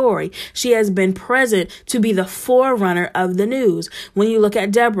tell the story. She has been present to be the forerunner of the news. When you look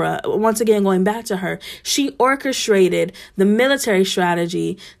at Deborah, once again, going back to her, she orchestrated the military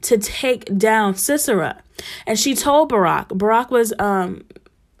strategy to take down Sisera. And she told Barak was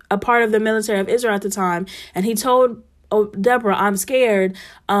a part of the military of Israel at the time, and he told Deborah, I'm scared.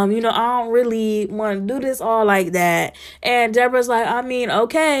 I don't really want to do this all like that. And Deborah's like,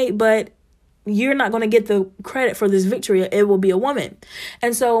 okay, but you're not going to get the credit for this victory. It will be a woman.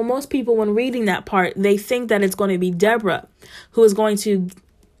 And so most people, when reading that part, they think that it's going to be Deborah who is going to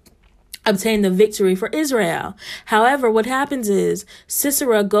obtain the victory for Israel. However, what happens is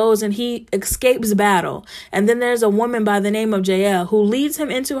Sisera goes and he escapes battle. And then there's a woman by the name of Jael who leads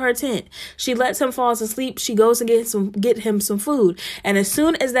him into her tent. She lets him fall asleep. She goes and get him some food. And as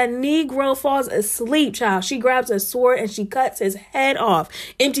soon as that Negro falls asleep, child, she grabs a sword and she cuts his head off,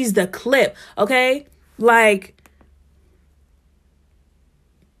 empties the clip. Okay?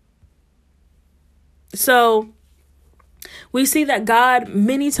 So we see that God,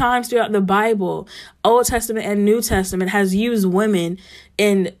 many times throughout the Bible, Old Testament and New Testament, has used women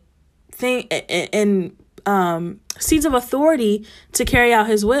in seats of authority to carry out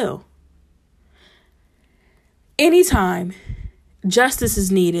his will. Anytime justice is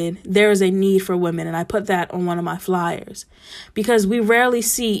needed, there is a need for women. And I put that on one of my flyers because we rarely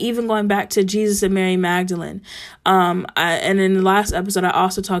see, even going back to Jesus and Mary Magdalene. And in the last episode, I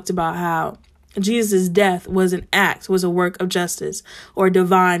also talked about how Jesus' death was a work of justice or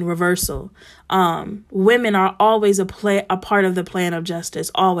divine reversal. Women are always a part of the plan of justice.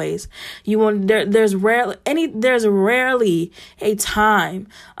 Always. There's rarely a time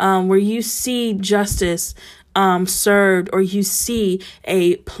where you see justice served, or you see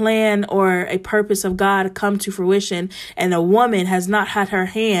a plan or a purpose of God come to fruition, and a woman has not had her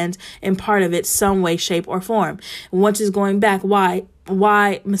hand in part of it some way, shape, or form. Once is going back, why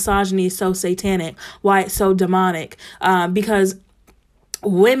misogyny is so satanic, why it's so demonic, because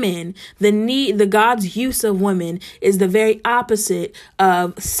women, the God's use of women is the very opposite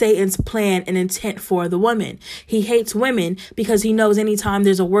of Satan's plan and intent for the woman. He hates women because he knows anytime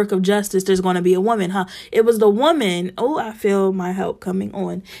there's a work of justice, there's going to be a woman, It was the woman. Oh, I feel my help coming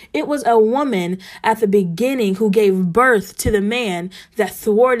on. It was a woman at the beginning who gave birth to the man that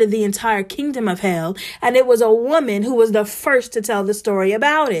thwarted the entire kingdom of hell. And it was a woman who was the first to tell the story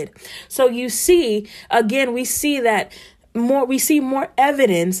about it. So you see, again, we see more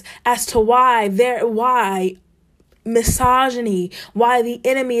evidence as to why misogyny, why the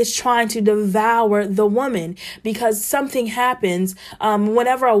enemy is trying to devour the woman, because something happens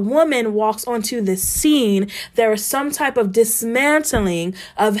whenever a woman walks onto the scene. There is some type of dismantling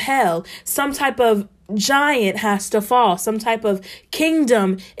of hell, some type of giant has to fall, some type of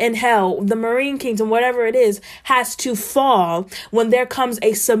kingdom in hell, the marine kingdom, whatever it is, has to fall when there comes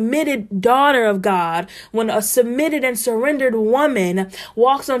a submitted daughter of God, when a submitted and surrendered woman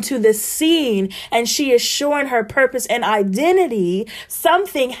walks onto the scene and she is showing her purpose and identity.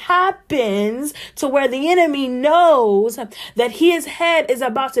 Something happens to where the enemy knows that his head is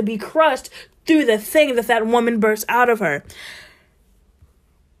about to be crushed through the thing that woman bursts out of her.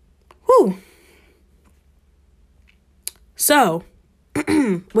 Whew. So,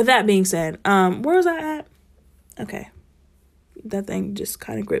 with that being said, where was I at? Okay. That thing just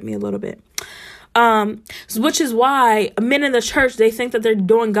kind of gripped me a little bit. Which is why men in the church, they think that they're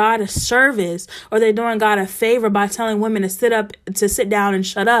doing God a service, or they're doing God a favor by telling women to sit down and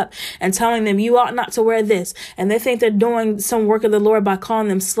shut up, and telling them you ought not to wear this. And they think they're doing some work of the Lord by calling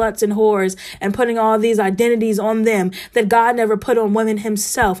them sluts and whores and putting all these identities on them that God never put on women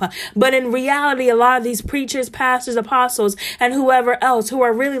himself. But in reality, a lot of these preachers, pastors, apostles, and whoever else who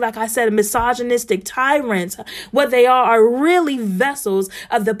are really, like I said, misogynistic tyrants, what they are really vessels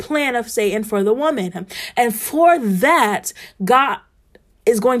of the plan of Satan for the woman. And for that, God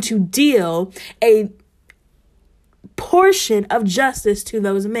is going to deal a portion of justice to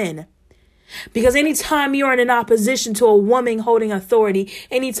those men. Because anytime you are in opposition to a woman holding authority,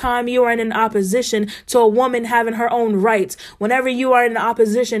 anytime you are in opposition to a woman having her own rights, whenever you are in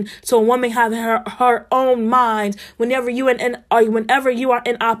opposition to a woman having her own mind, whenever you are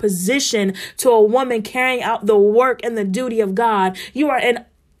in opposition to a woman carrying out the work and the duty of God, you are in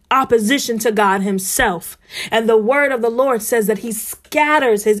opposition to God himself. And the word of the Lord says that he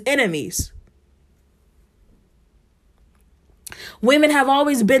scatters his enemies. Women have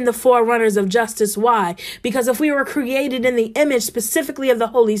always been the forerunners of justice. Why? Because if we were created in the image specifically of the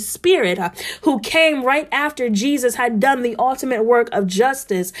Holy Spirit, who came right after Jesus had done the ultimate work of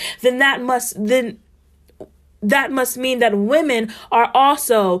justice, then that must mean that women are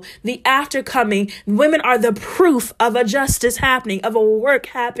also the aftercoming. Women are the proof of a justice happening, of a work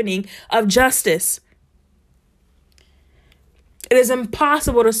happening of justice. It is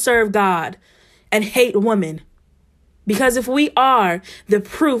impossible to serve God and hate women. Because if we are the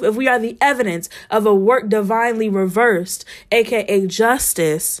proof, if we are the evidence of a work divinely reversed, aka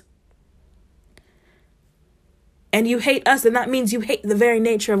justice, and you hate us, then that means you hate the very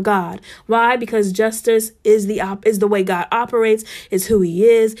nature of God. Why? Because justice is the way God operates, is who he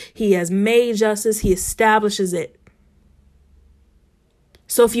is. He has made justice. He establishes it.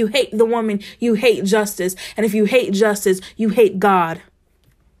 So if you hate the woman, you hate justice. And if you hate justice, you hate God.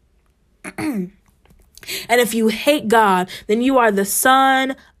 And if you hate God, then you are the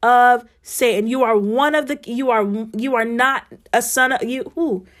son of Satan. You are one of the, you are not a son of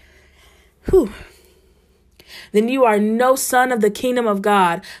you. Then you are no son of the kingdom of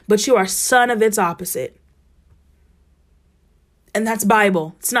God, but you are son of its opposite. And that's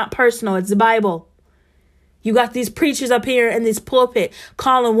Bible. It's not personal. It's the Bible. You got these preachers up here in this pulpit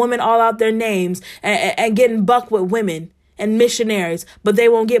calling women all out their names and getting buck with women and missionaries, but they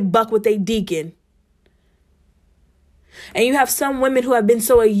won't get buck with their deacon. And you have some women who have been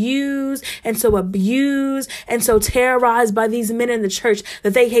so used and so abused and so terrorized by these men in the church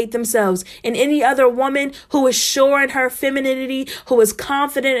that they hate themselves. And any other woman who is sure in her femininity, who is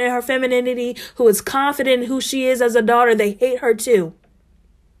confident in her femininity, who is confident in who she is as a daughter, they hate her too.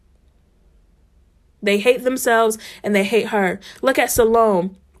 They hate themselves and they hate her. Look at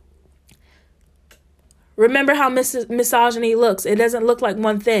Salome. Remember how misogyny looks. It doesn't look like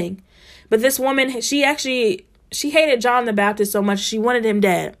one thing. But this woman, she hated John the Baptist so much she wanted him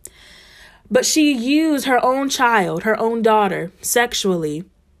dead. But she used her own child, her own daughter, sexually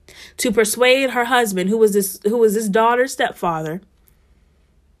to persuade her husband, who was this daughter's stepfather.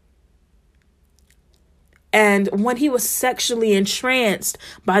 And when he was sexually entranced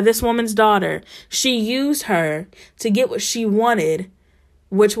by this woman's daughter, she used her to get what she wanted,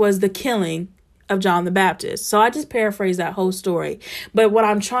 which was the killing of John the Baptist. So I just paraphrase that whole story. But what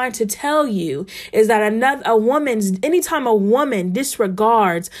I'm trying to tell you is that anytime a woman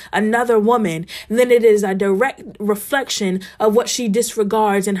disregards another woman, then it is a direct reflection of what she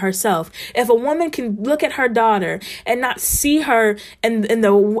disregards in herself. If a woman can look at her daughter and not see her in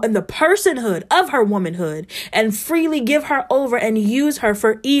the personhood of her womanhood and freely give her over and use her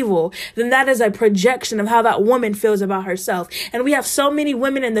for evil, then that is a projection of how that woman feels about herself. And we have so many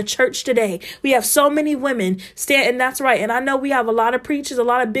women in the church today. We have so many women and that's right. And I know we have a lot of preachers, a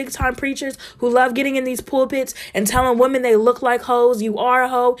lot of big time preachers who love getting in these pulpits and telling women they look like hoes. You are a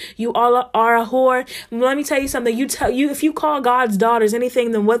hoe. You all are a whore. Let me tell you something. If you call God's daughters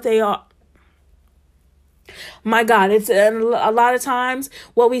anything than what they are, my God, it's a lot of times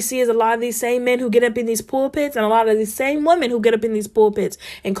what we see is a lot of these same men who get up in these pulpits and a lot of these same women who get up in these pulpits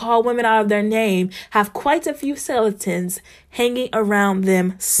and call women out of their name have quite a few skeletons hanging around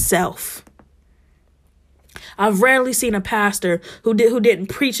themselves. I've rarely seen a pastor who didn't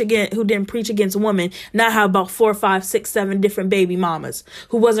preach against women not have about 4, 5, 6, 7 different baby mamas,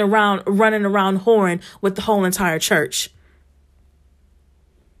 who wasn't running around whoring with the whole entire church.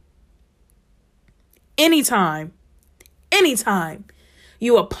 Anytime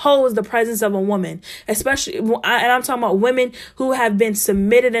You oppose the presence of a woman, especially, and I'm talking about women who have been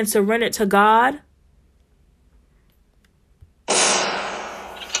submitted and surrendered to God.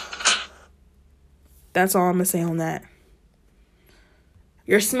 That's all I'm going to say on that.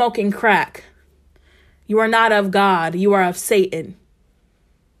 You're smoking crack. You are not of God. You are of Satan.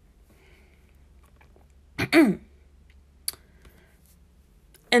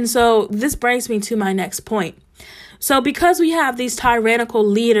 And so this brings me to my next point. So because we have these tyrannical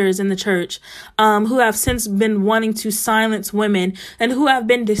leaders in the church who have since been wanting to silence women and who have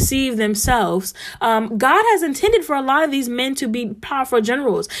been deceived themselves, God has intended for a lot of these men to be powerful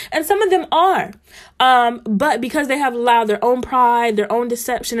generals. And some of them are. But because they have allowed their own pride, their own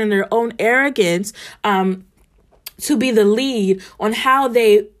deception, and their own arrogance to be the lead on how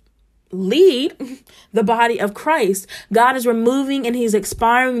they lead the body of Christ, God is removing and he's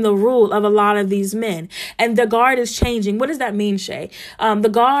expiring the rule of a lot of these men. And the guard is changing. What does that mean, Shay? The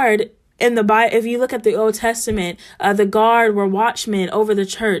guard in the Bible, if you look at the Old Testament, the guard were watchmen over the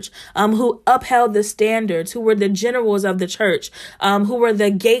church, who upheld the standards, who were the generals of the church, who were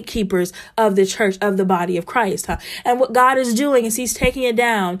the gatekeepers of the church, of the body of Christ. And what God is doing is he's taking it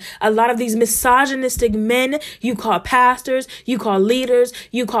down. A lot of these misogynistic men, you call pastors, you call leaders,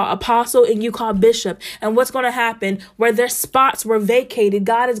 you call apostle, and you call bishop. And what's going to happen where their spots were vacated,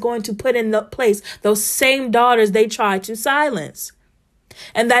 God is going to put in the place those same daughters they tried to silence.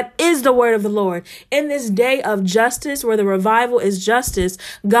 And that is the word of the Lord. In this day of justice, where the revival is justice,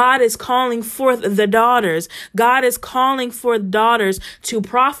 God is calling forth the daughters. God is calling forth daughters to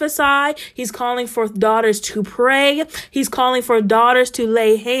prophesy. He's calling forth daughters to pray. He's calling for daughters to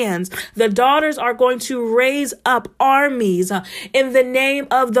lay hands. The daughters are going to raise up armies in the name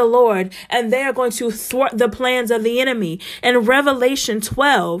of the Lord, and they are going to thwart the plans of the enemy. In Revelation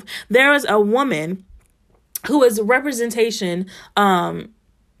 12, there is a woman who is representation of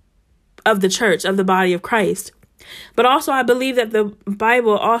the church, of the body of Christ. But also, I believe that the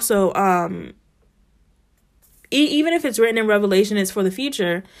Bible also, even if it's written in Revelation, it's for the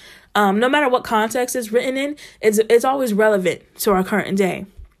future. No matter what context it's written in, it's always relevant to our current day.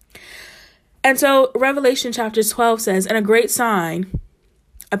 And so Revelation chapter 12 says, "And a great sign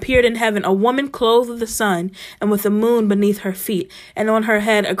appeared in heaven, a woman clothed with the sun and with the moon beneath her feet, and on her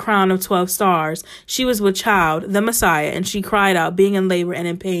head a crown of 12 stars. She was with child, the Messiah, and she cried out, being in labor and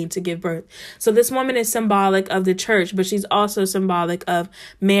in pain to give birth." So this woman is symbolic of the church, but she's also symbolic of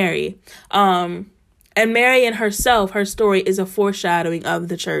Mary. And Mary in herself, her story is a foreshadowing of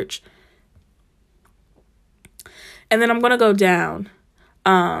the church. And then I'm going to go down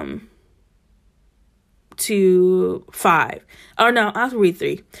to 5. Oh, no, I'll read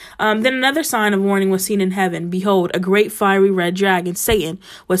 3. Then another sign of warning was seen in heaven. Behold, a great fiery red dragon, Satan,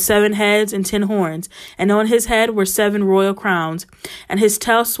 with 7 heads and 10 horns. And on his head were 7 royal crowns. And his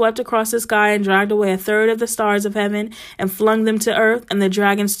tail swept across the sky and dragged away a third of the stars of heaven and flung them to earth. And the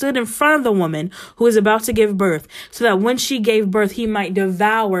dragon stood in front of the woman who was about to give birth, so that when she gave birth, he might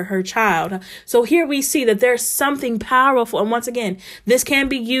devour her child. So here we see that there's something powerful. And once again, this can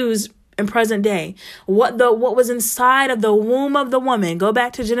be used in present day. What was inside of the womb of the woman, go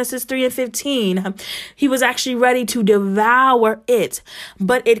back to Genesis 3:15, he was actually ready to devour it,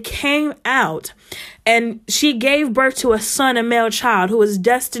 but it came out, and she gave birth to a son, a male child, who was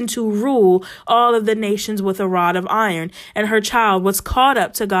destined to rule all of the nations with a rod of iron, and her child was caught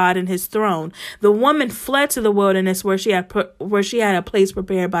up to God in his throne. The woman fled to the wilderness where she had a place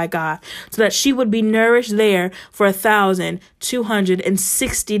prepared by God, so that she would be nourished there for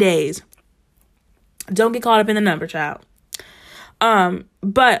 1,260 days. Don't get caught up in the number, child.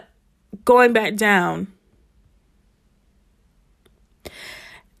 But going back down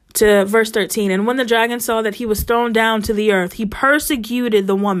to verse 13, "And when the dragon saw that he was thrown down to the earth, he persecuted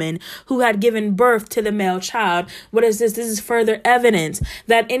the woman who had given birth to the male child." What is this? This is further evidence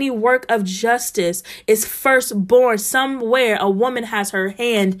that any work of justice is firstborn. Somewhere a woman has her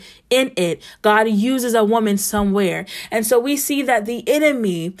hand in it. God uses a woman somewhere. And so we see that the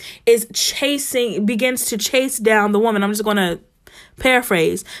enemy begins to chase down the woman. I'm just going to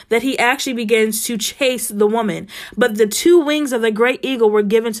paraphrase that he actually begins to chase the woman. But the 2 wings of the great eagle were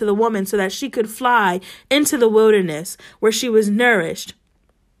given to the woman so that she could fly into the wilderness where she was nourished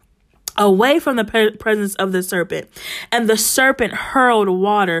away from the presence of the serpent. And the serpent hurled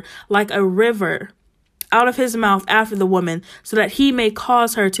water like a river out of his mouth after the woman, so that he may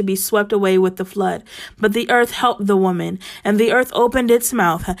cause her to be swept away with the flood. But the earth helped the woman, and the earth opened its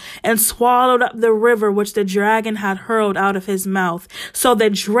mouth and swallowed up the river which the dragon had hurled out of his mouth. So the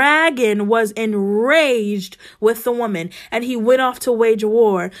dragon was enraged with the woman, and he went off to wage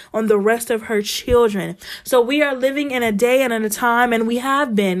war on the rest of her children. So we are living in a day and in a time, and we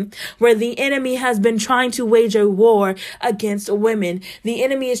have been, where the enemy has been trying to wage a war against women. The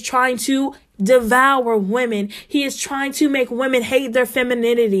enemy is trying to devour women. He is trying to make women hate their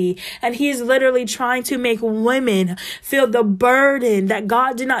femininity, and he is literally trying to make women feel the burden that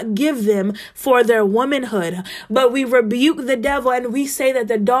God did not give them for their womanhood. But we rebuke the devil, and we say that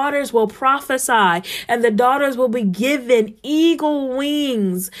the daughters will prophesy, and the daughters will be given eagle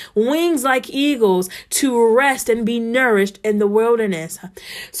wings like eagles, to rest and be nourished in the wilderness.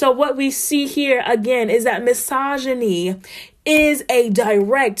 So what we see here again is that misogyny is a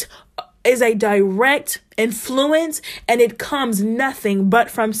direct influence, and it comes nothing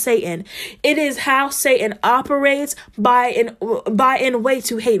but from Satan. It is how Satan operates by in way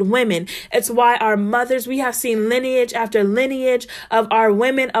to hate women. It's why our mothers, we have seen lineage after lineage of our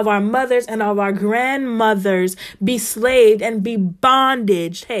women, of our mothers, and of our grandmothers be slaved and be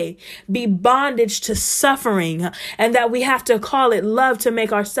bondage to suffering, and that we have to call it love to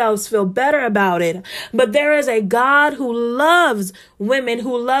make ourselves feel better about it. But there is a God who loves women,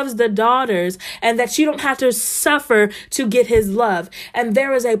 who loves the daughters, and that you don't have to suffer to get his love. And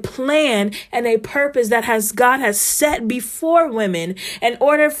there is a plan and a purpose that God has set before women in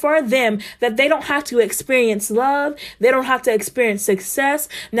order for them, that they don't have to experience love. They don't have to experience success.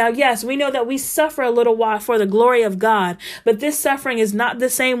 Now, yes, we know that we suffer a little while for the glory of God, but this suffering is not the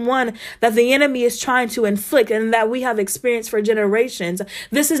same one that the enemy is trying to inflict and that we have experienced for generations.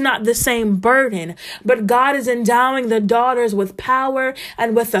 This is not the same burden, but God is endowing the daughters with power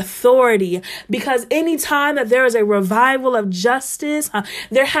and with authority, because anytime that there is a revival of justice,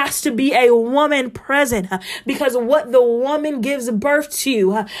 there has to be a woman present, because what the woman gives birth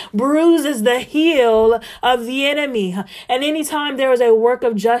to bruises the heel of the enemy. And anytime there is a work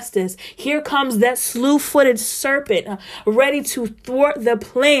of justice, here comes that slew-footed serpent ready to thwart the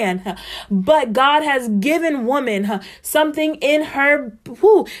plan. But God has given woman something in her.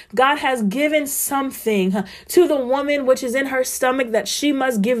 God has given something to the woman which is in her stomach that she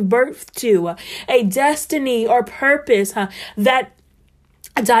must give birth to, a destiny or purpose that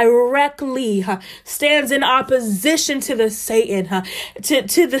directly stands in opposition to the Satan,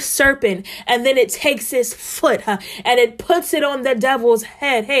 to the serpent, and then it takes his foot and it puts it on the devil's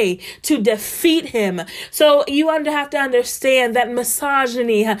head, to defeat him. So you have to understand that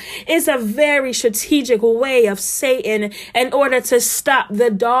misogyny is a very strategic way of Satan in order to stop the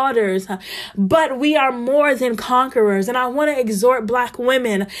daughters. But we are more than conquerors, and I want to exhort Black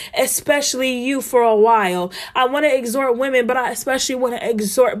women, especially you, for a while. I want to exhort women, but I especially want to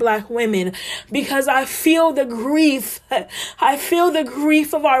exhort Black women, because I feel the grief. I feel the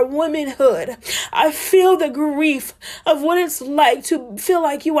grief of our womanhood. I feel the grief of what it's like to feel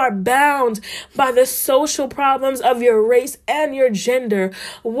like you are bound by the social problems of your race and your gender.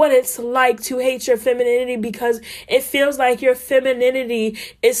 What it's like to hate your femininity because it feels like your femininity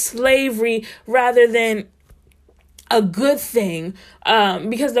is slavery rather than a good thing.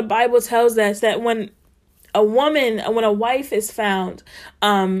 Because the Bible tells us that when a wife is found,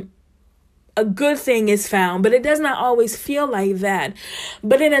 a good thing is found, but it does not always feel like that.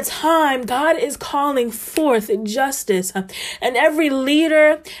 But in a time, God is calling forth justice, and every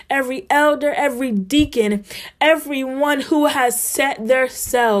leader, every elder, every deacon, everyone who has set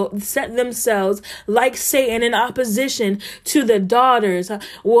themselves like Satan in opposition to the daughters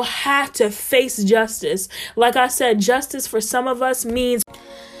will have to face justice. Like I said, justice for some of us means.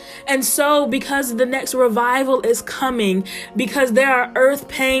 And so, because the next revival is coming, because there are earth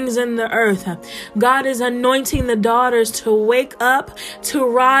pangs in the earth, God is anointing the daughters to wake up, to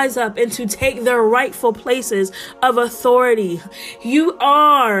rise up, and to take their rightful places of authority. You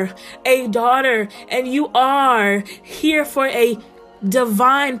are a daughter, and you are here for a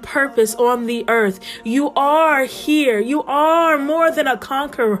divine purpose on the earth. You are here. You are more than a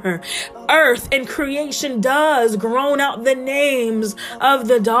conqueror. Earth and creation does groan out the names of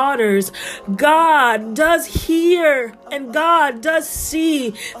the daughters. God does hear and God does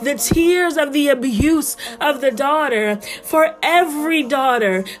see the tears of the abuse of the daughter. For every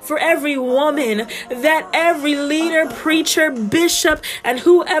daughter, for every woman that every leader, preacher, bishop, and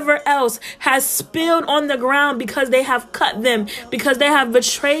whoever else has spilled on the ground because they have cut them, because they have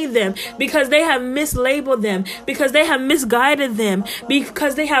betrayed them, because they have mislabeled them, because they have misguided them,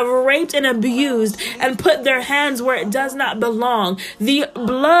 because they have raped been abused and put their hands where it does not belong. The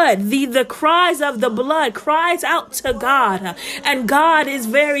blood, the cries of the blood cries out to God, and God is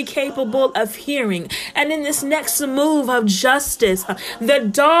very capable of hearing. And in this next move of justice, the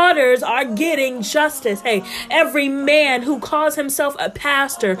daughters are getting justice. Hey, every man who calls himself a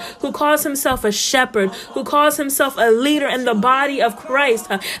pastor, who calls himself a shepherd, who calls himself a leader in the body of Christ,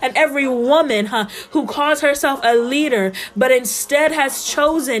 and every woman who calls herself a leader, but instead has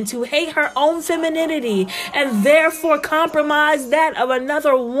chosen to hate her own femininity and therefore compromise that of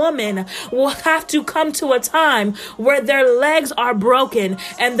another woman, will have to come to a time where their legs are broken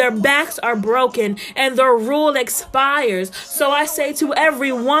and their backs are broken and their rule expires. So I say to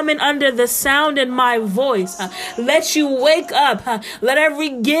every woman under the sound in my voice, let you wake up. Let every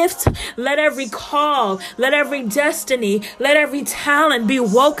gift, let every call, let every destiny, let every talent be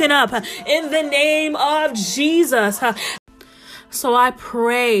woken up in the name of Jesus. So I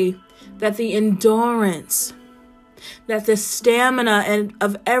pray that the endurance, that the stamina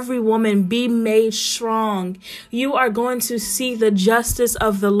of every woman be made strong. You are going to see the justice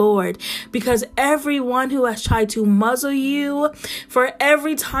of the Lord, because everyone who has tried to muzzle you, for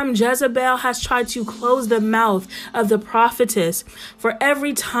every time Jezebel has tried to close the mouth of the prophetess, for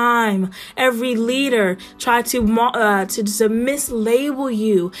every time every leader tried to mislabel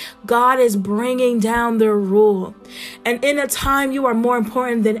you, God is bringing down their rule. And in a time you are more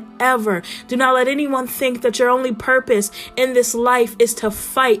important than ever. Do not let anyone think that your only purpose in this life is to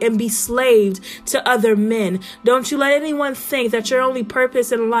fight and be slaved to other men. Don't you let anyone think that your only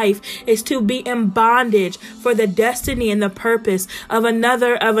purpose in life is to be in bondage for the destiny and the purpose of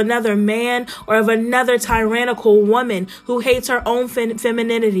another man or of another tyrannical woman who hates her own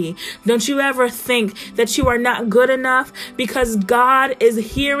femininity. Don't you ever think that you are not good enough, because God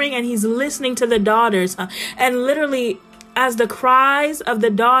is hearing and he's listening to the daughters, and literally, as the cries of the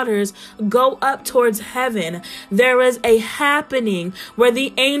daughters go up towards heaven, there is a happening where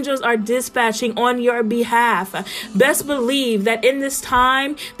the angels are dispatching on your behalf. Best believe that in this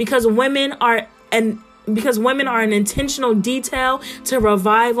time, because women are an intentional detail to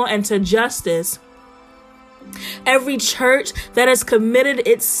revival and to justice, every church that has committed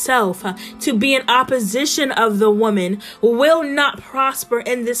itself to be in opposition of the woman will not prosper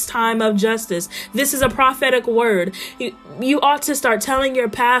in this time of justice. This is a prophetic word. You ought to start telling your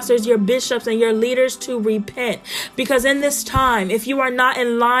pastors, your bishops, and your leaders to repent, because in this time, if you are not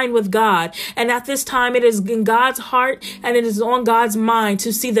in line with God, and at this time it is in God's heart and it is on God's mind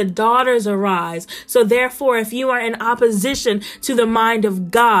to see the daughters arise. So therefore, if you are in opposition to the mind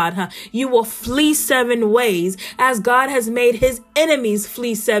of God, you will flee 7 ways, as God has made his enemies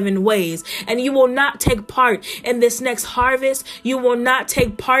flee 7 ways. And you will not take part in this next harvest. You will not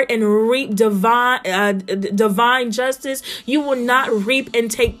take part and reap divine justice. You will not reap and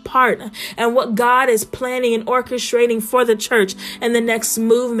take part in what God is planning and orchestrating for the church and the next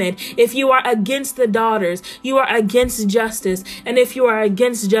movement. If you are against the daughters, you are against justice. And if you are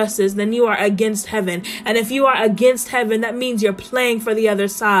against justice, then you are against heaven. And if you are against heaven, that means you're playing for the other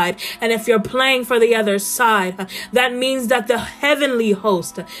side. And if you're playing for the other side, that means that the heavenly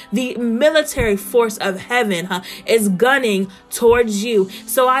host, the military force of heaven, is gunning towards you.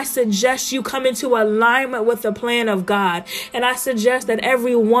 So I suggest you come into alignment with the plan of God. And I suggest that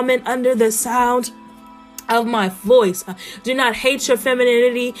every woman under the sound of my voice, do not hate your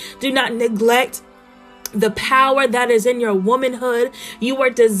femininity. Do not neglect the power that is in your womanhood. You were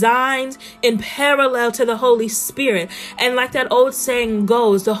designed in parallel to the Holy Spirit. And like that old saying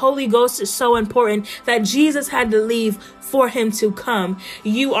goes, the Holy Ghost is so important that Jesus had to leave for him to come.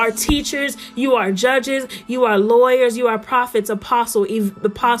 You are teachers, you are judges, you are lawyers, you are prophets, apostles,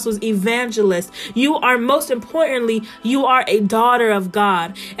 evangelists. You are, most importantly, you are a daughter of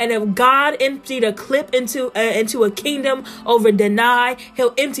God. And if God emptied a clip into a kingdom over Deny,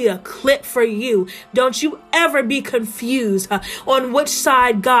 he'll empty a clip for you. Don't you ever be confused on which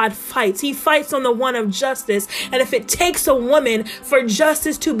side God fights. He fights on the one of justice. And if it takes a woman for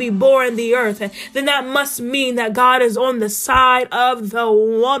justice to be born in the earth, then that must mean that God is on the side of the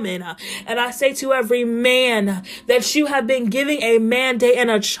woman. And I say to every man that you have been giving a mandate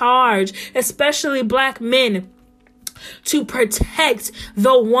and a charge, especially black men, to protect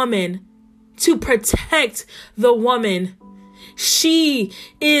the woman, to protect the woman. She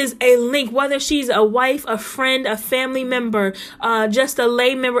is a link, whether she's a wife, a friend, a family member, just a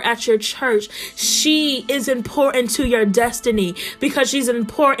lay member at your church. She is important to your destiny because she's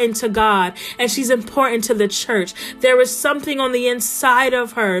important to God and she's important to the church. There is something on the inside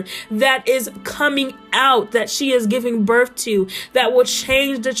of her that is coming out that she is giving birth to that will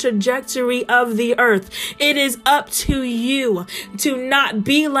change the trajectory of the earth. It is up to you to not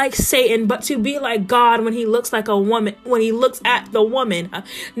be like Satan, but to be like God when he looks like a woman, when he looks at the woman,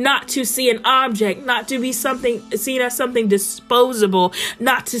 not to see an object, not to be seen as something disposable,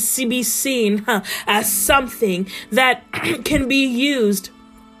 not to be seen as something that can be used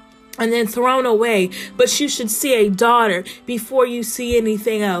and then thrown away. But you should see a daughter before you see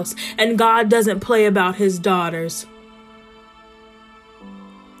anything else. And God doesn't play about his daughters.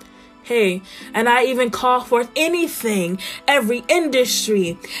 Hey, and I even call forth anything, every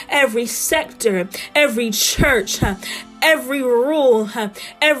industry, every sector, every church, every rule,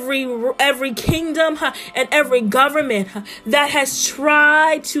 every kingdom, and every government that has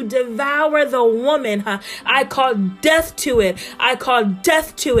tried to devour the woman. I call death to it. I call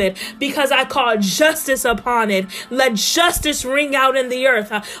death to it because I call justice upon it. Let justice ring out in the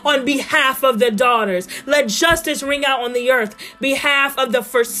earth on behalf of the daughters. Let justice ring out on the earth behalf of the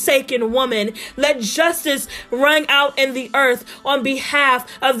forsaken woman. Let justice ring out in the earth on behalf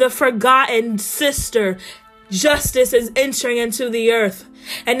of the forgotten sister. Justice is entering into the earth,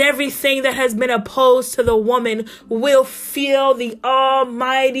 and everything that has been opposed to the woman will feel the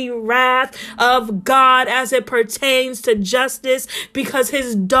almighty wrath of God as it pertains to justice, because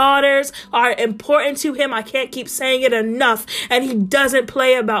his daughters are important to him. I can't keep saying it enough, and he doesn't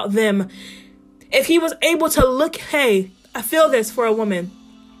play about them. If he was able to look, hey, I feel this for a woman.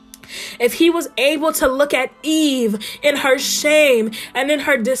 If he was able to look at Eve in her shame and in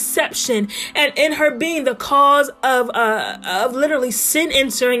her deception and in her being the cause of literally sin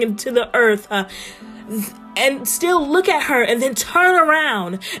entering into the earth, and still look at her and then turn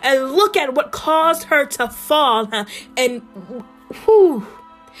around and look at what caused her to fall,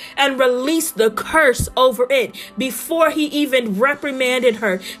 and release the curse over it before he even reprimanded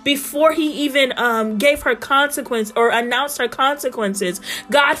her, before he even gave her consequence or announced her consequences.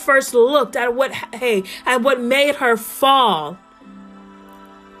 God first looked at what made her fall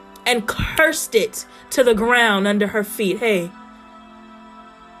and cursed it to the ground under her feet. Hey,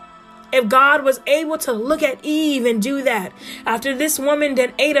 if God was able to look at Eve and do that after this woman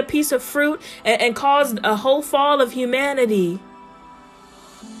then ate a piece of fruit and caused a whole fall of humanity,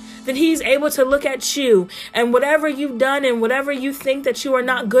 then he's able to look at you and whatever you've done and whatever you think that you are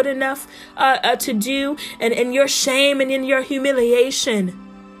not good enough to do, and in your shame and in your humiliation.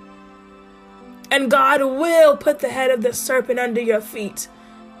 And God will put the head of the serpent under your feet.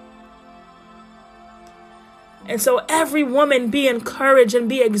 And so every woman, be encouraged and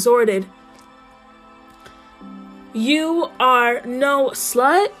be exhorted. You are no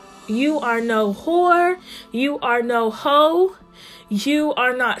slut. You are no whore. You are no hoe. You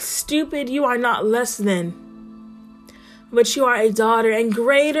are not stupid. You are not less than. But you are a daughter, and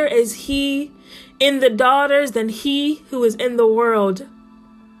greater is he in the daughters than he who is in the world.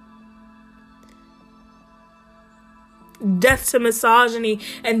 Death to misogyny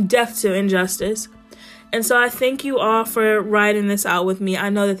and death to injustice. And so I thank you all for riding this out with me. I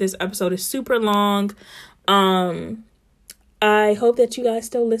know that this episode is super long. I hope that you guys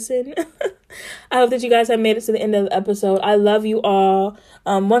still listen. I hope that you guys have made it to the end of the episode. I love you all.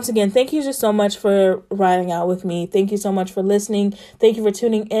 Once again, thank you just so much for riding out with me. Thank you so much for listening. Thank you for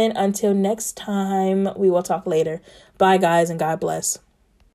tuning in. Until next time, we will talk later. Bye, guys, and God bless.